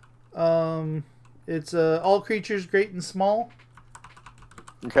 It's All Creatures Great and Small.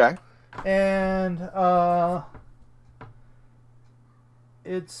 Okay. And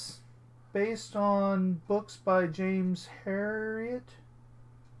it's based on books by James Herriot.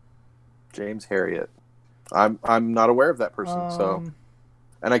 James Herriot. I'm not aware of that person, so,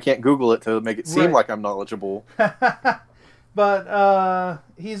 and I can't Google it to make it seem like I'm knowledgeable. But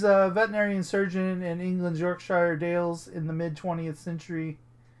he's a veterinarian surgeon in England's Yorkshire Dales in the mid-20th century.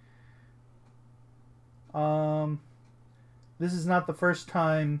 This is not the first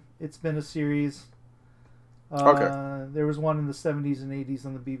time it's been a series. Okay. There was one in the 70s and 80s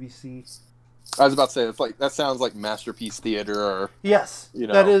on the BBC. I was about to say, it's like that sounds like Masterpiece Theater, or yes,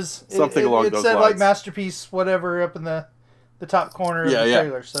 that is something along those lines. It said like Masterpiece whatever up in the top corner of the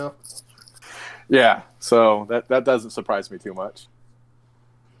trailer. So yeah, so that doesn't surprise me too much.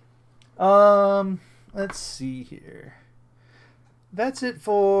 Let's see here. That's it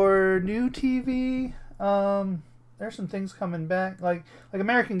for new TV. There's some things coming back, like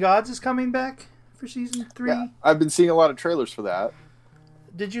American Gods is coming back for season 3. Yeah, I've been seeing a lot of trailers for that.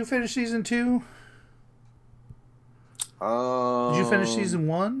 Did you finish season 2? Did you finish season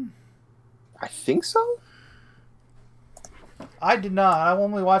 1? I think so. I did not. I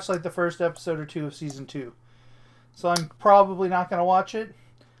only watched like the first episode or 2 of season 2, so I'm probably not going to watch it.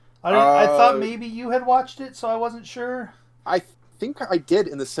 I thought maybe you had watched it, so I wasn't sure. I think I did,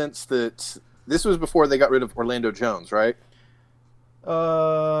 in the sense that this was before they got rid of Orlando Jones, right? The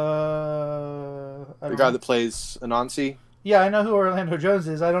guy that plays Anansi. Yeah, I know who Orlando Jones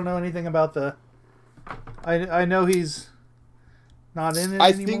is. I don't know anything about the. I know he's not in it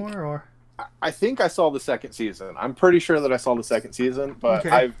anymore. I think I saw the second season. I'm pretty sure that I saw the second season, but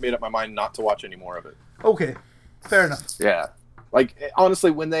I've made up my mind not to watch any more of it. Okay, fair enough. Yeah, like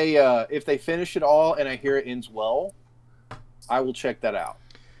honestly, when they if they finish it all and I hear it ends well, I will check that out.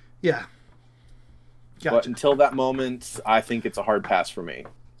 Yeah. Gotcha. But until that moment, I think it's a hard pass for me.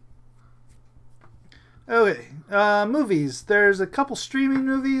 Okay, movies. There's a couple streaming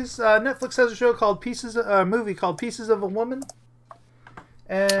movies. Netflix has a show called movie called Pieces of a Woman.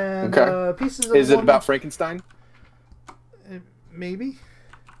 And Pieces of a Woman. Is it about Frankenstein? Maybe.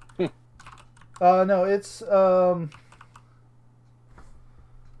 No, it's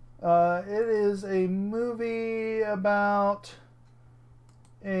it is a movie about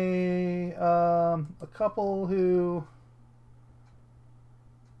a couple who,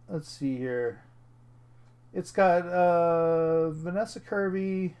 let's see here. It's got Vanessa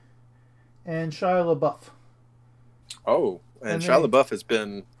Kirby and Shia LaBeouf. Oh, and Shia LaBeouf has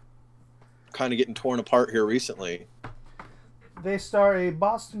been kind of getting torn apart here recently. They star a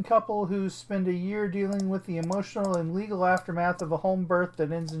Boston couple who spend a year dealing with the emotional and legal aftermath of a home birth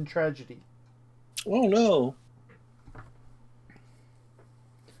that ends in tragedy. Oh, no.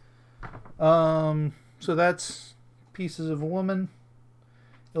 So that's Pieces of a Woman.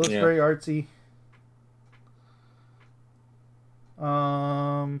 It looks very artsy.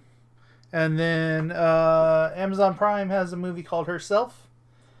 And then Amazon Prime has a movie called Herself,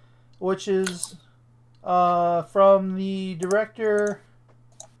 which is from the director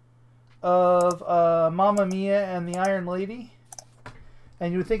of Mamma Mia and the Iron Lady.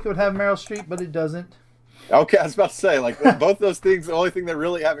 And you would think it would have Meryl Streep, but it doesn't. Okay, I was about to say, like, both those things, the only thing they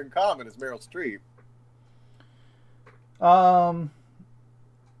really have in common is Meryl Streep.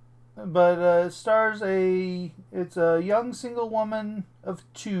 But it stars it's a young single woman of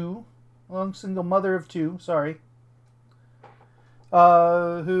 2, young single mother of 2, sorry,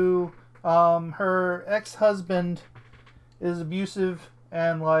 who, her ex-husband is abusive,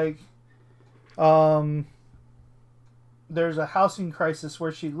 and, like, there's a housing crisis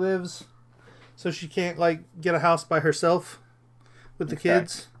where she lives, so she can't, like, get a house by herself with the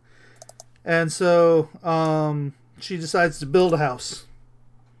kids. And so, she decides to build a house.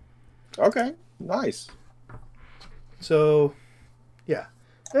 Okay, nice. So, yeah,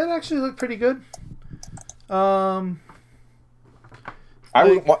 it actually looked pretty good. I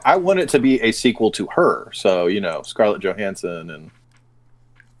want it to be a sequel to Her, so Scarlett Johansson and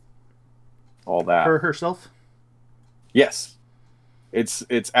all that. Her herself. Yes, it's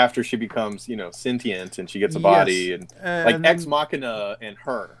after she becomes sentient and she gets a body and like Ex Machina and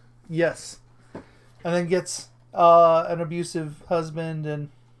Her. Yes, and then gets an abusive husband and.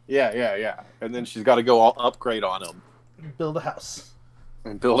 Yeah. And then she's got to go all upgrade on him. Build a house.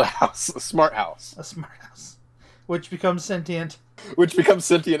 And build a house. A smart house. A smart house. Which becomes sentient.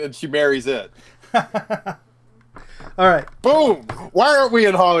 And she marries it. All right. Boom! Why aren't we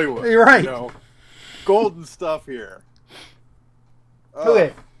in Hollywood? You're right. Golden stuff here.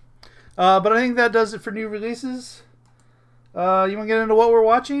 Okay. But I think that does it for new releases. You want to get into what we're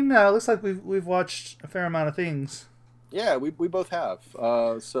watching? Looks like we've watched a fair amount of things. Yeah, we both have.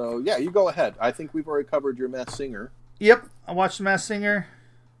 So, yeah, you go ahead. I think we've already covered your Masked Singer. Yep, I watched The Masked Singer.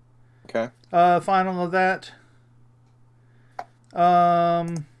 Okay. Final of that.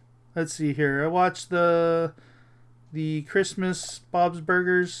 Let's see here. I watched the Christmas Bob's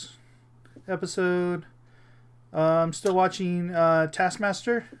Burgers episode. I'm still watching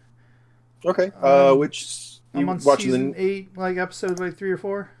Taskmaster. Okay. Which I'm on season 8, like episode 3 or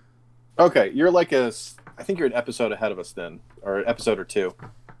 4. Okay, you're I think you're an episode ahead of us then, or an episode or 2.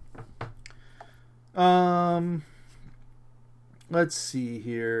 Let's see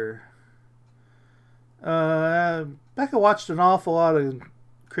here. Becca watched an awful lot of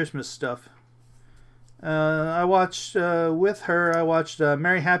Christmas stuff. I watched with her. I watched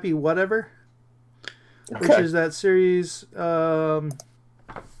Merry Happy Whatever, which is that series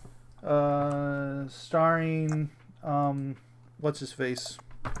starring what's his face,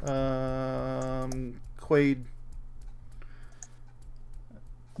 Quaid.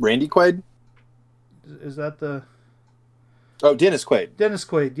 Randy Quaid? Is that the... Oh, Dennis Quaid. Dennis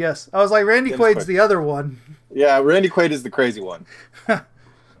Quaid, yes. I was like, Randy Quaid's the other one. Yeah, Randy Quaid is the crazy one.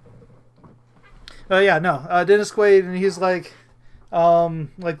 Dennis Quaid, and he's like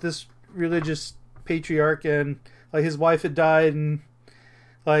this religious patriarch, and like his wife had died, and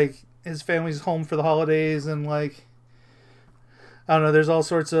like his family's home for the holidays, and like I don't know, there's all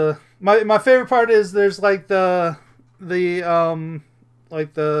sorts of my favorite part is there's like the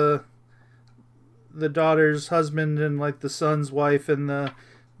daughter's husband and like the son's wife, and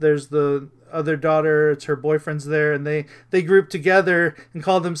there's the other daughter, it's her boyfriend's there, and they group together and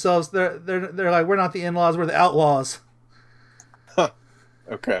call themselves they're like, we're not the in-laws, we're the outlaws. Huh.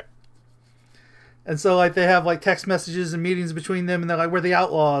 Okay. And so like they have like text messages and meetings between them, and they're like, we're the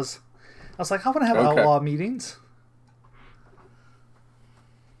outlaws. I was like, I want to have outlaw meetings.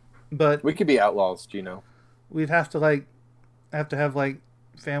 But we could be outlaws, Gino. We'd have to have like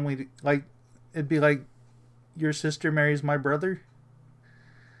family, like it'd be like your sister marries my brother.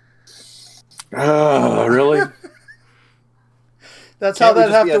 Really? That's how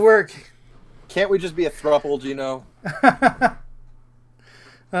that'd have to work. Can't we just be a throuple, Gino?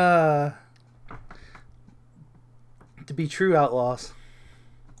 To be true outlaws.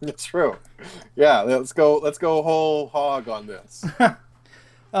 It's true. Yeah, let's go whole hog on this.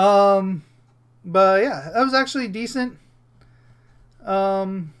 But yeah, that was actually decent.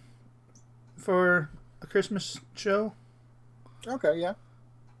 For a Christmas show. Okay, yeah.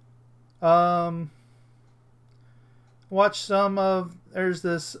 Watch some of, there's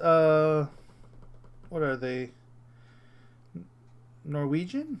this, what are they?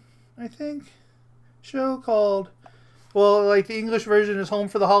 Norwegian, I think, show called, well, like the English version is Home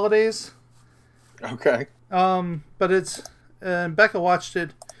for the Holidays. Okay. But it's, Becca watched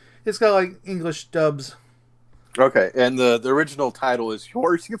it. It's got like English dubs. Okay, and the original title is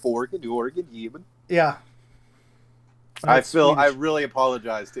Jorgen Forgen Jorgen Even. Yeah. I really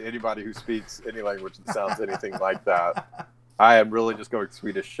apologize to anybody who speaks any language that sounds anything like that. I am really just going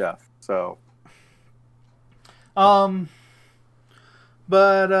Swedish Chef, so. But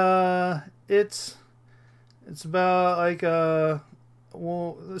it's about like well,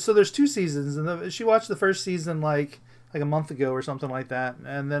 so there's 2 seasons, and she watched the first season like a month ago or something like that,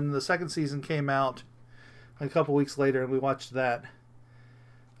 and then the second season came out a couple weeks later, and we watched that.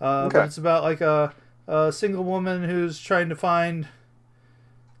 But it's about like a single woman who's trying to find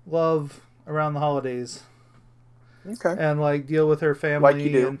love around the holidays. Okay. And like deal with her family, like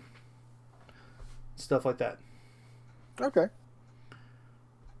you do, and stuff like that. Okay.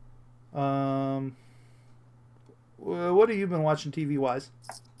 What have you been watching TV wise?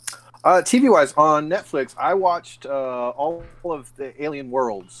 TV wise on Netflix, I watched all of the Alien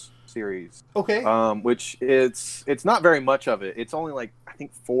Worlds series. Okay. Which it's not very much of it. It's only like I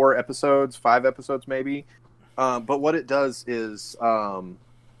think 4 episodes, 5 episodes maybe. But what it does is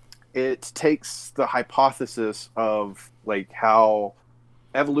it takes the hypothesis of like how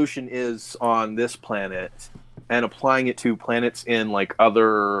evolution is on this planet and applying it to planets in like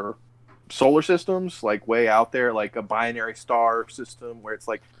other solar systems, like way out there, like a binary star system where it's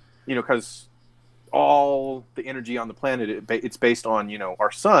like, because all the energy on the planet, it's based on,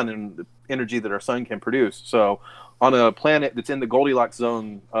 our sun and the energy that our sun can produce. So on a planet that's in the Goldilocks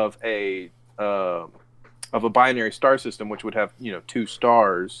zone of a binary star system, which would have, 2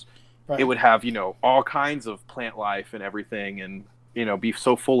 stars, right. It would have, all kinds of plant life and everything, and, be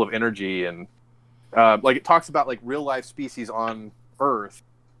so full of energy. And like it talks about like real life species on Earth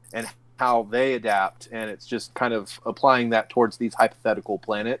and how they adapt. And it's just kind of applying that towards these hypothetical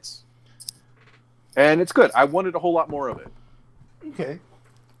planets. And it's good. I wanted a whole lot more of it. Okay.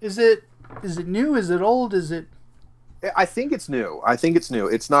 Is it new? Is it old? Is it... I think it's new.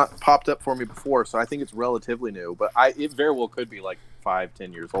 It's not popped up for me before, so I think it's relatively new. But it very well could be like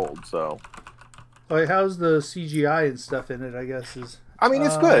 5-10 years old. So, like, how's the CGI and stuff in it? I guess is. I mean,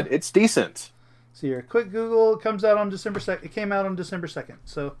 it's good. It's decent. See here, quick Google. It comes out on December 2nd. It came out on December 2nd.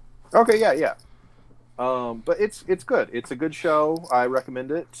 So. Okay. Yeah. But it's good. It's a good show. I recommend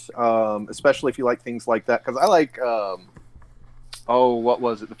it, especially if you like things like that. Because I like. What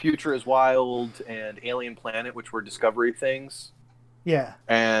was it? The Future is Wild and Alien Planet, which were Discovery things. Yeah.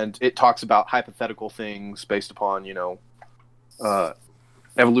 And it talks about hypothetical things based upon,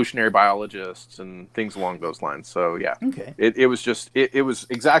 evolutionary biologists and things along those lines. So, yeah. Okay. It was just, it was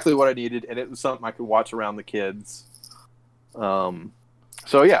exactly what I needed, and it was something I could watch around the kids. So,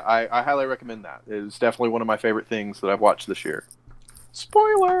 yeah, I highly recommend that. It was definitely one of my favorite things that I've watched this year.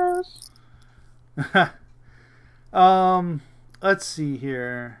 Spoilers! Let's see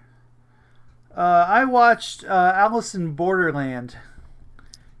here. I watched Alice in Borderland,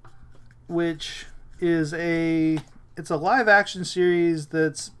 which is it's a live action series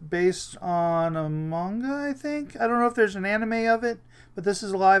that's based on a manga, I think. I don't know if there's an anime of it, but this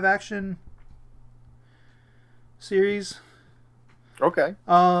is a live action series. Okay.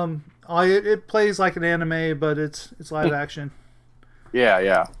 It plays like an anime, but it's live action.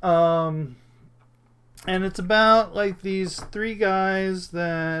 Yeah. And it's about like these 3 guys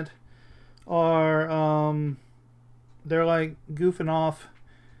that are they're like goofing off,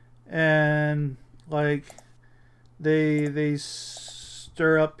 and like they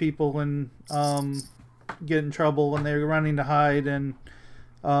stir up people and get in trouble when they're running to hide, and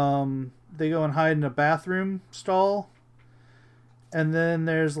they go and hide in a bathroom stall, and then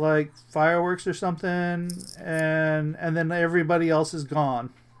there's like fireworks or something, and then everybody else is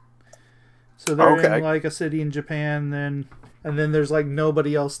gone. So they're in like a city in Japan, and then there's like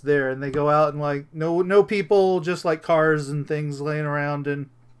nobody else there, and they go out and like no people, just like cars and things laying around,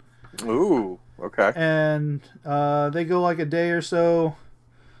 and ooh, okay. And they go like a day or so,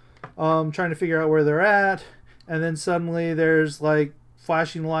 trying to figure out where they're at, and then suddenly there's like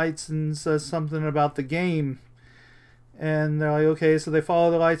flashing lights and says something about the game, and they're like, okay, so they follow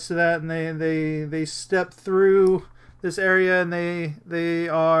the lights to that, and they step through this area, and they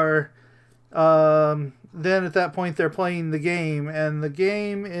are. Then at that point they're playing the game, and the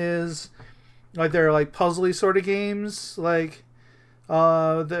game is like they're like puzzly sort of games. Like there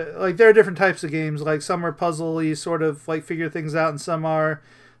are different types of games. Like some are puzzly, sort of like figure things out, and some are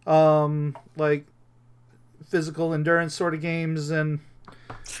like physical endurance sort of games, and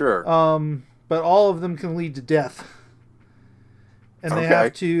sure. But all of them can lead to death, and they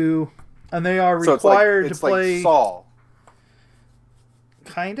have to, and they are required to play. Like Saw.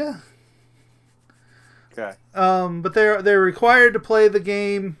 Kinda. Okay. But they're required to play the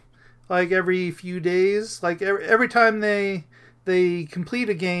game like every few days. Like every time they complete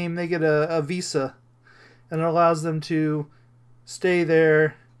a game, they get a visa, and it allows them to stay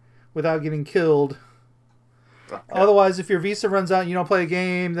there without getting killed. Okay. Otherwise, if your visa runs out and you don't play a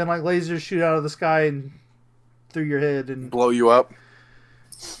game, then like lasers shoot out of the sky and through your head and blow you up.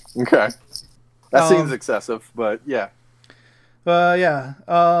 Okay. That seems excessive, but yeah. Yeah.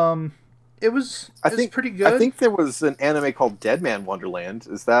 It was pretty good. I think there was an anime called Dead Man Wonderland.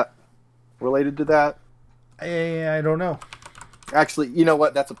 Is that related to that? I don't know. Actually, you know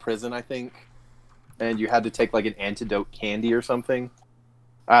what? That's a prison, I think. And you had to take like an antidote candy or something.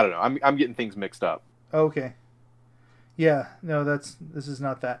 I don't know. I'm getting things mixed up. Okay. Yeah. No, this is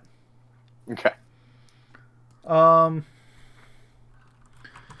not that. Okay.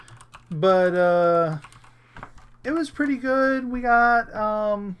 But it was pretty good. We got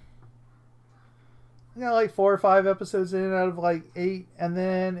like 4 or 5 episodes in out of like 8, and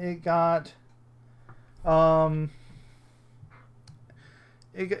then it got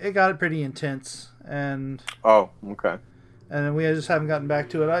it got pretty intense, and Oh, okay. and we just haven't gotten back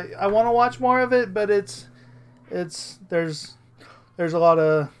to it. I want to watch more of it, but it's there's a lot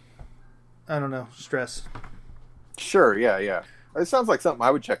of, I don't know, stress. Sure, yeah, yeah. It sounds like something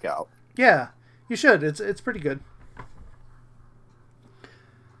I would check out. Yeah, you should. It's pretty good.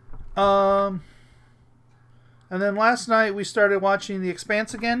 And then last night we started watching The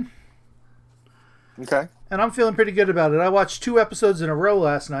Expanse again, Okay. and I'm feeling pretty good about it. I watched 2 episodes in a row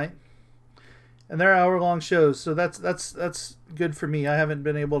last night, and they're hour-long shows, so that's good for me. I haven't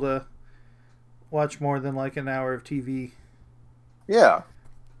been able to watch more than like an hour of TV. Yeah.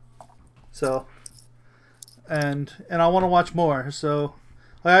 So, and I want to watch more. So,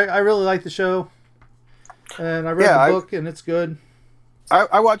 I really like the show, and I read the book, and it's good. I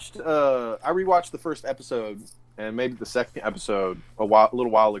rewatched the first episode and maybe the second episode a little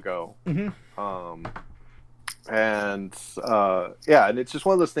while ago. Mm-hmm. And it's just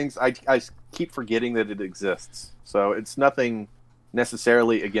one of those things I keep forgetting that it exists. So it's nothing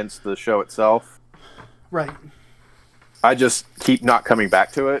necessarily against the show itself. Right. I just keep not coming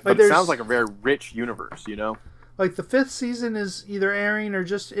back to it. But it sounds like a very rich universe, you know? Like the 5th season is either airing or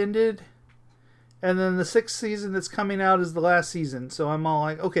just ended. And then the 6th season that's coming out is the last season. So I'm all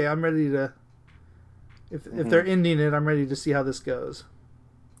like, okay, I'm ready to... If they're ending it, I'm ready to see how this goes.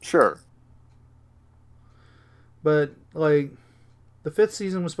 Sure. But, like, the 5th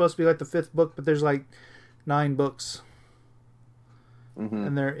season was supposed to be like the 5th book, but there's like 9 books. Mm-hmm.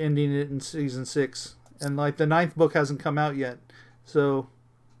 And they're ending it in season 6. And, like, the 9th book hasn't come out yet. So,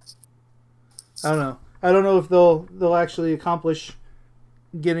 I don't know. I don't know if they'll actually accomplish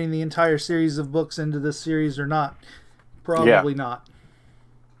getting the entire series of books into this series or not. Probably not.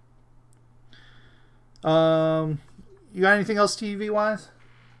 You got anything else TV-wise?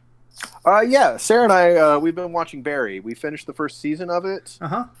 Yeah, Sarah and I, we've been watching Barry. We finished the first season of it.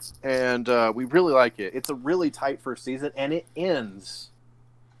 Uh-huh. And we really like it. It's a really tight first season, and it ends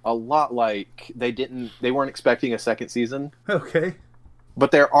a lot like they weren't expecting a second season. Okay.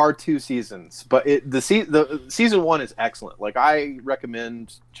 But there are 2 seasons. But the season 1 is excellent. Like, I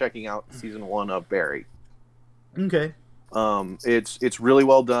recommend checking out season 1 of Barry. Okay. It's really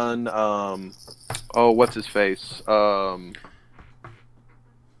well done. What's his face?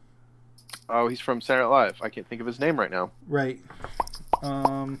 He's from Saturday Night Live. I can't think of his name right now. Right.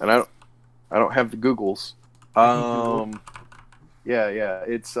 And I don't have the Googles. Yeah.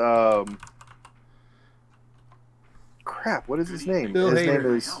 It's crap. What is his name? Bill His Hader.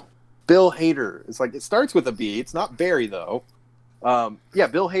 name is Bill Hader. It's like, it starts with a B. It's not Barry though. Bill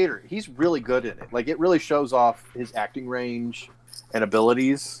Hader. He's really good in it. Like, it really shows off his acting range and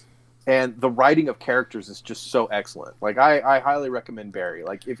abilities. And the writing of characters is just so excellent. Like, I highly recommend Barry.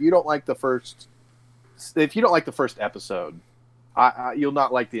 Like, if you don't like the first episode, you'll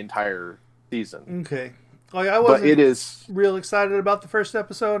not like the entire season. Okay. Like, I wasn't But it is real excited about the first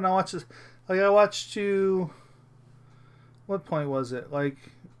episode, and I watched to... What point was it? Like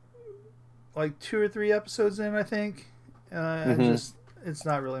 2 or 3 episodes in, I think. It's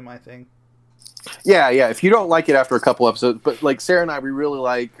not really my thing. Yeah. If you don't like it after a couple episodes, but like Sarah and I, we really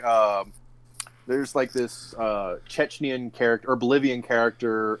like. There's like this Chechnyan character or Bolivian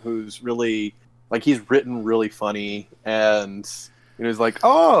character who's really like, he's written really funny, and he's like,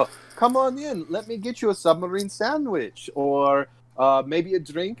 "Oh, come on in, let me get you a submarine sandwich, or maybe a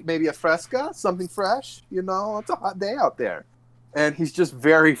drink, maybe a fresca, something fresh. You know, it's a hot day out there." And he's just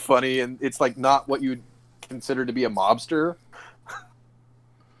very funny, and it's like not what you'd consider to be a mobster.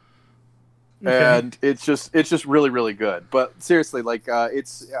 Okay. And it's just really, really good. But seriously, like, I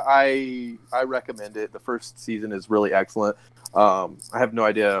recommend it. The first season is really excellent. I have no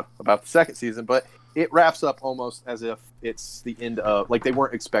idea about the second season, but it wraps up almost as if it's the end of, like, they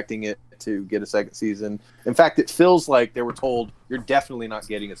weren't expecting it to get a second season. In fact, it feels like they were told, you're definitely not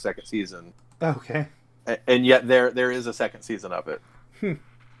getting a second season. Okay. And yet there is a second season of it.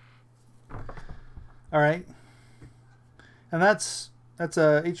 All right. And that's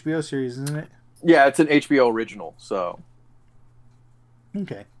a HBO series, isn't it? Yeah, it's an HBO original, so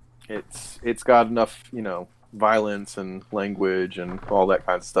Okay. it's got enough, violence and language and all that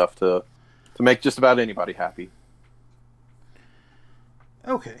kind of stuff to make just about anybody happy.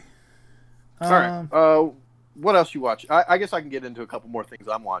 Okay. All right. What else you watch? I guess I can get into a couple more things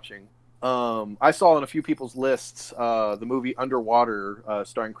I'm watching. I saw on a few people's lists the movie Underwater,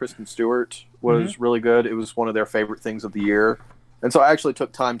 starring Kristen Stewart, was really good. It was one of their favorite things of the year. And so I actually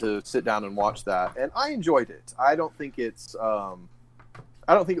took time to sit down and watch that, and I enjoyed it. I don't think it's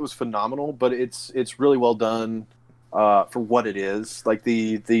I don't think it was phenomenal, but it's really well done for what it is. Like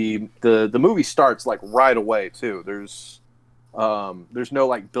the movie starts like right away too. There's no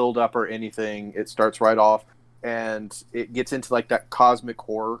like build up or anything. It starts right off, and it gets into like that cosmic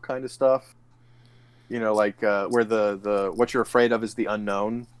horror kind of stuff. You know, like where the what you're afraid of is the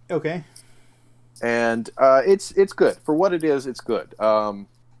unknown. Okay. And it's good for what it is. It's good.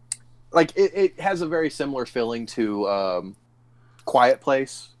 Like it has a very similar feeling to Quiet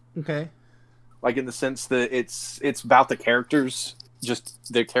Place. Okay. Like in the sense that it's about the characters.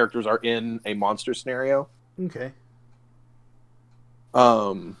 Just the characters are in a monster scenario. Okay.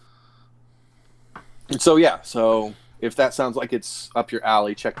 So yeah. So if that sounds like it's up your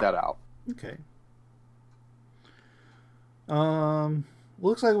alley, check that out. Okay.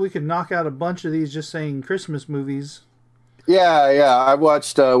 Looks like we could knock out a bunch of these just saying Christmas movies. Yeah. I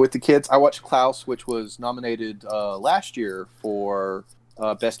watched with the kids. I watched Klaus, which was nominated last year for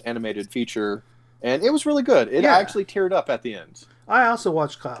Best Animated Feature, and it was really good. I actually teared up at the end. I also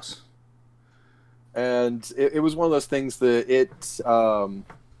watched Klaus, and it was one of those things that it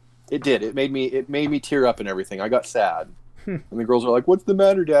made me tear up and everything. I got sad, and the girls are like, "What's the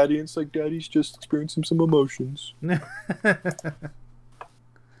matter, Daddy?" And it's like, "Daddy's just experiencing some emotions."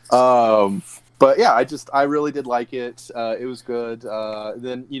 But yeah, I really did like it. It was good.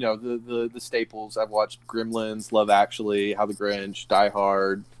 Then the staples. I've watched Gremlins, Love Actually, How the Grinch, Die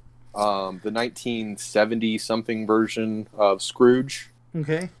Hard, the 1970 something version of Scrooge.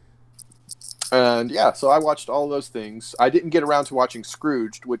 Okay. And yeah, so I watched all those things. I didn't get around to watching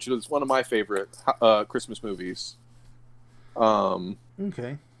Scrooged, which is one of my favorite Christmas movies.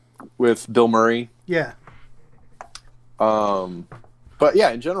 Okay. With Bill Murray. Yeah. But yeah,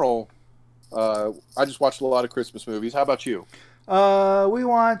 in general, I just watched a lot of Christmas movies. How about you? We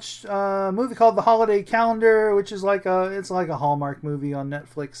watched a movie called The Holiday Calendar, which is like a Hallmark movie on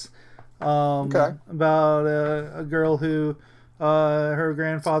Netflix. Okay. About a girl who her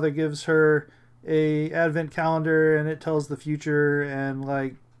grandfather gives her a advent calendar, and it tells the future and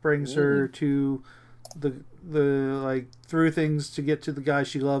like brings her to the like through things to get to the guy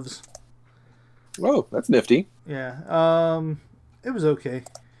she loves. Oh, that's nifty. Yeah. It was okay.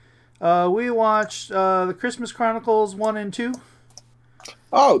 We watched the Christmas Chronicles 1 and 2.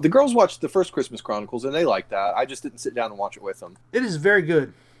 Oh, the girls watched the first Christmas Chronicles, and they liked that. I just didn't sit down and watch it with them. It is very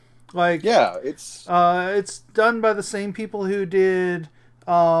good. Like, yeah, it's done by the same people who did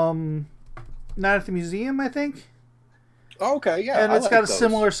Night at the Museum, I think. Oh, okay, yeah. And it's got a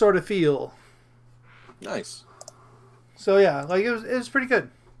similar sort of feel. Nice. So yeah, like it was pretty good.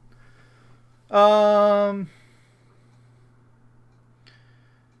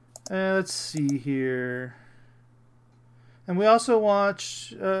 Let's see here. And we also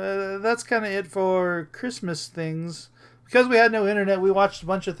watched, that's kind of it for Christmas things. Because we had no internet, we watched a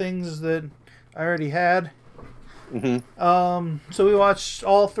bunch of things that I already had. Mm-hmm. So we watched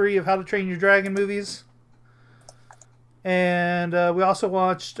all 3 of How to Train Your Dragon movies. And we also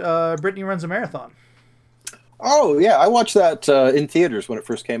watched Brittany Runs a Marathon. Oh, yeah. I watched that in theaters when it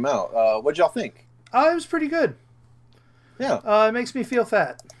first came out. What'd y'all think? It was pretty good. Yeah. It makes me feel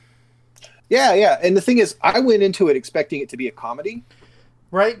fat. Yeah. And the thing is, I went into it expecting it to be a comedy.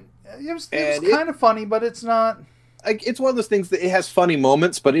 Right? It was kind of funny, but it's not. It's one of those things that it has funny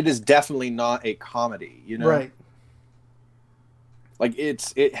moments, but it is definitely not a comedy, you know? Right. Like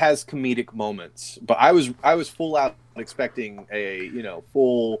it has comedic moments, but I was full out expecting a,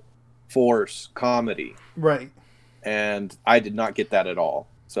 full force comedy. Right. And I did not get that at all.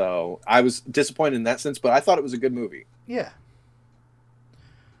 So I was disappointed in that sense, but I thought it was a good movie. Yeah.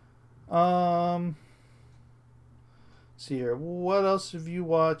 See here. What else have you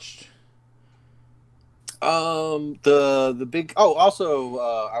watched? The big. Oh, also,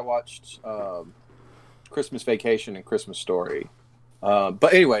 I watched Christmas Vacation and Christmas Story.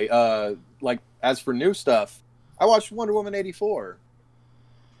 But anyway, like as for new stuff, I watched Wonder Woman 84.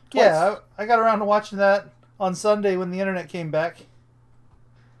 Twice. Yeah, I got around to watching that on Sunday when the internet came back.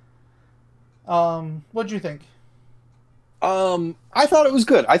 What'd you think? I thought it was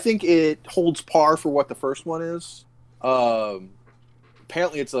good. I think it holds par for what the first one is.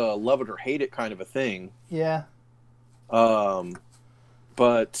 Apparently it's a love it or hate it kind of a thing. Yeah. But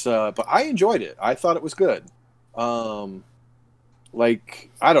I enjoyed it. I thought it was good. Like,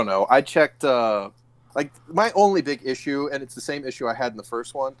 I don't know. I checked, like, my only big issue, and it's the same issue I had in the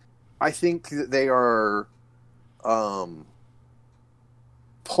first one, I think that they are,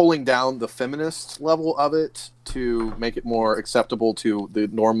 pulling down the feminist level of it to make it more acceptable to the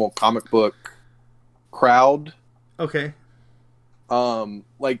normal comic book crowd. Okay.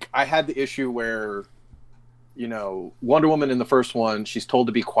 Like, I had the issue where, Wonder Woman in the first one, she's told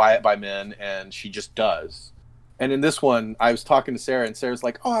to be quiet by men, and she just does. And in this one, I was talking to Sarah, and Sarah's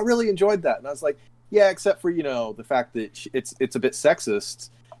like, "Oh, I really enjoyed that." And I was like, "Yeah, except for the fact that it's a bit sexist."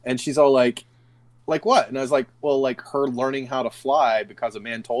 And she's all like what? And I was like, "Well, like her learning how to fly because a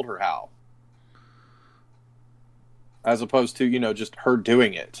man told her how, as opposed to just her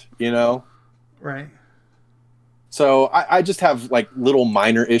doing it." Right. So I just have like little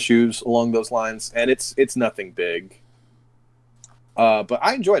minor issues along those lines, and it's nothing big. But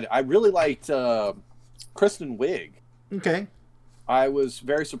I enjoyed it. I really liked Kristen Wiig. Okay. I was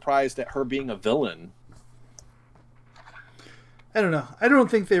very surprised at her being a villain. I don't know. I don't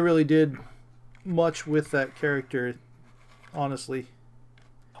think they really did much with that character, honestly.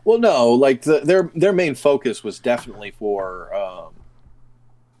 Well, no, like their main focus was definitely for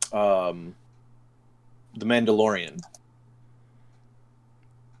The Mandalorian.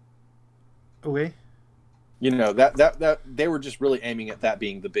 Okay. That they were just really aiming at that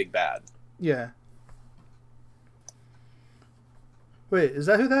being the big bad. Yeah. Wait, is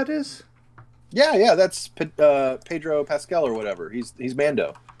that who that is? Yeah, that's Pedro Pascal or whatever. He's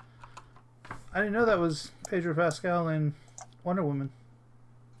Mando. I didn't know that was Pedro Pascal in Wonder Woman.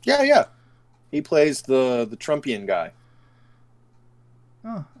 Yeah. He plays the Trumpian guy.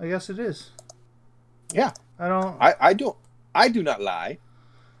 Oh, I guess it is. Yeah. I do not lie.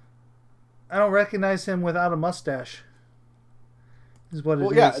 I don't recognize him without a mustache. Is what it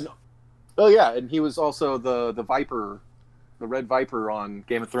is. Yeah. Oh yeah, and he was also the Viper, the Red Viper on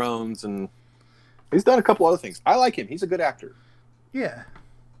Game of Thrones, and he's done a couple other things. I like him. He's a good actor. Yeah.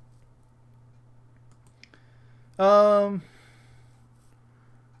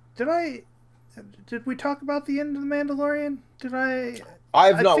 Did we talk about the end of The Mandalorian?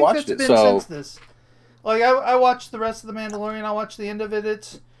 I've not watched it, so since this. Like I watched the rest of The Mandalorian. I watched the end of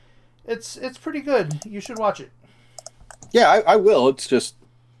it. It's pretty good. You should watch it. Yeah, I will. It's just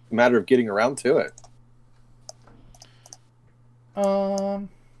a matter of getting around to it.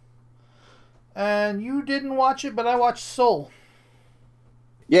 And you didn't watch it, but I watched Soul.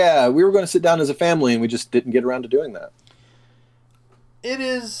 Yeah, we were going to sit down as a family, and we just didn't get around to doing that. It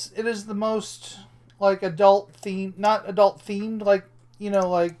is the most like adult themed, not adult themed, like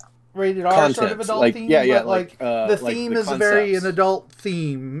like rated R Content. sort of adult like, theme. Yeah, but like the theme is concepts. very an adult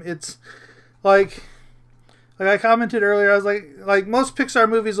theme. It's like I commented earlier. I was like most Pixar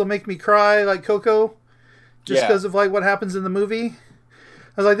movies will make me cry, like Coco, just because of like what happens in the movie.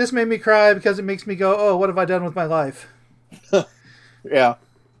 I was like, this made me cry because it makes me go, oh, what have I done with my life? Yeah.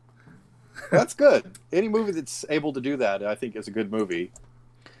 That's good. Any movie that's able to do that, I think, is a good movie.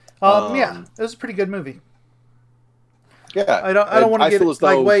 Yeah, it was a pretty good movie. Yeah, I don't want to get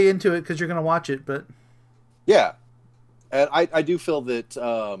like way into it because you're going to watch it, but yeah, and I do feel that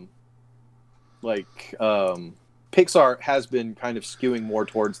Pixar has been kind of skewing more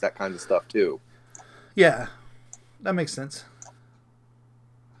towards that kind of stuff too. Yeah, that makes sense.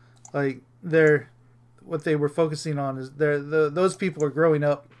 Like what they were focusing on is those people are growing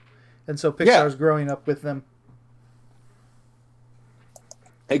up. And so Pixar's growing up with them.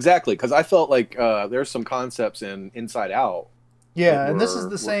 Exactly, because I felt like there's some concepts in Inside Out. Yeah, and this is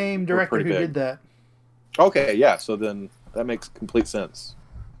the same director who did that. Okay, yeah, so then that makes complete sense.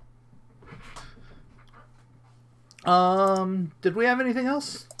 Did we have anything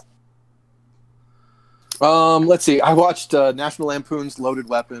else? Let's see. I watched National Lampoon's Loaded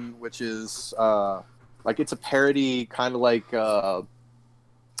Weapon, which is it's a parody, kind of like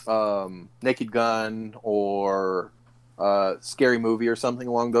Naked Gun or Scary Movie or something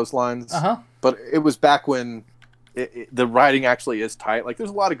along those lines. Uh-huh. But it was back when the writing actually is tight. Like, there's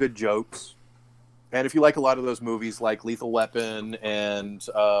a lot of good jokes. And if you like a lot of those movies like Lethal Weapon and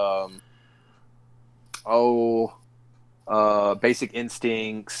Basic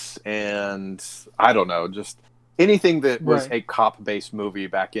Instincts and I don't know, just anything that was a cop-based movie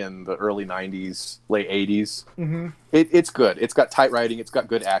back in the early 90s, late 80s. Mm-hmm. It's good. It's got tight writing. It's got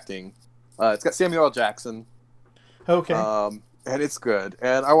good acting. It's got Samuel L. Jackson. Okay. And it's good.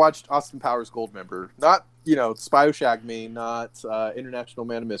 And I watched Austin Powers Goldmember. Not, Spy Who Shagged Me, not International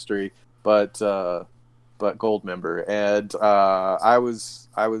Man of Mystery, but Goldmember. And I was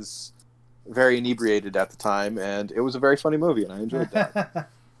very inebriated at the time, and it was a very funny movie, and I enjoyed that.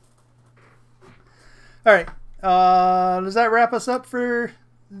 All right. Does that wrap us up for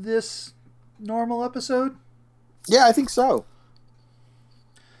this normal episode? Yeah, I think so.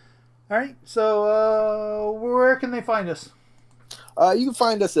 All right. So where can they find us? You can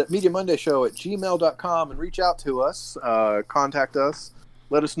find us at MediaMondayShow@gmail.com and reach out to us. Contact us.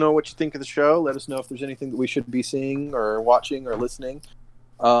 Let us know what you think of the show. Let us know if there's anything that we should be seeing or watching or listening.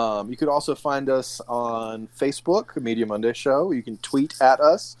 You could also find us on Facebook, Media Monday Show. You can tweet at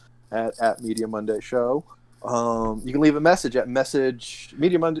us at Media Monday Show. You can leave a message at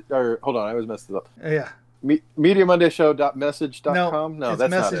Media Monday. Or hold on, I always mess this up. Yeah. MediaMondayShow.message.com. No,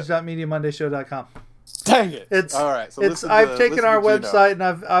 that's not it. Message.MediaMondayShow.com. Dang it! It's all right. So I've taken our website and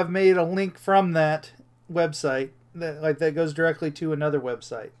I've made a link from that website that goes directly to another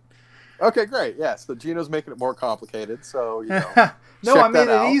website. Okay, great. Yeah, so Gino's making it more complicated. So no, I made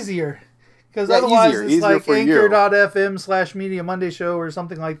it easier because otherwise it's easier like Anchor.fm/Media Monday Show or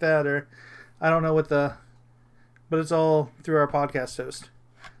something like that, or I don't know but it's all through our podcast host.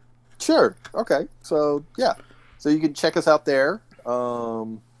 Sure. Okay. So yeah, so you can check us out there.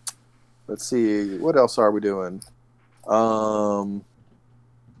 Let's see, what else are we doing? I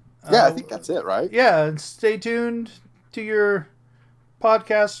think that's it, right? Yeah, and stay tuned to your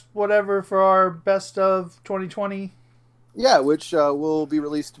podcast, whatever, for our best of 2020. Yeah, which will be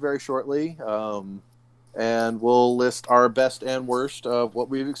released very shortly. And we'll list our best and worst of what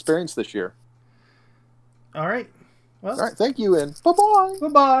we've experienced this year. All right. Well, all right, thank you, and bye-bye.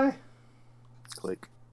 Bye-bye. Click.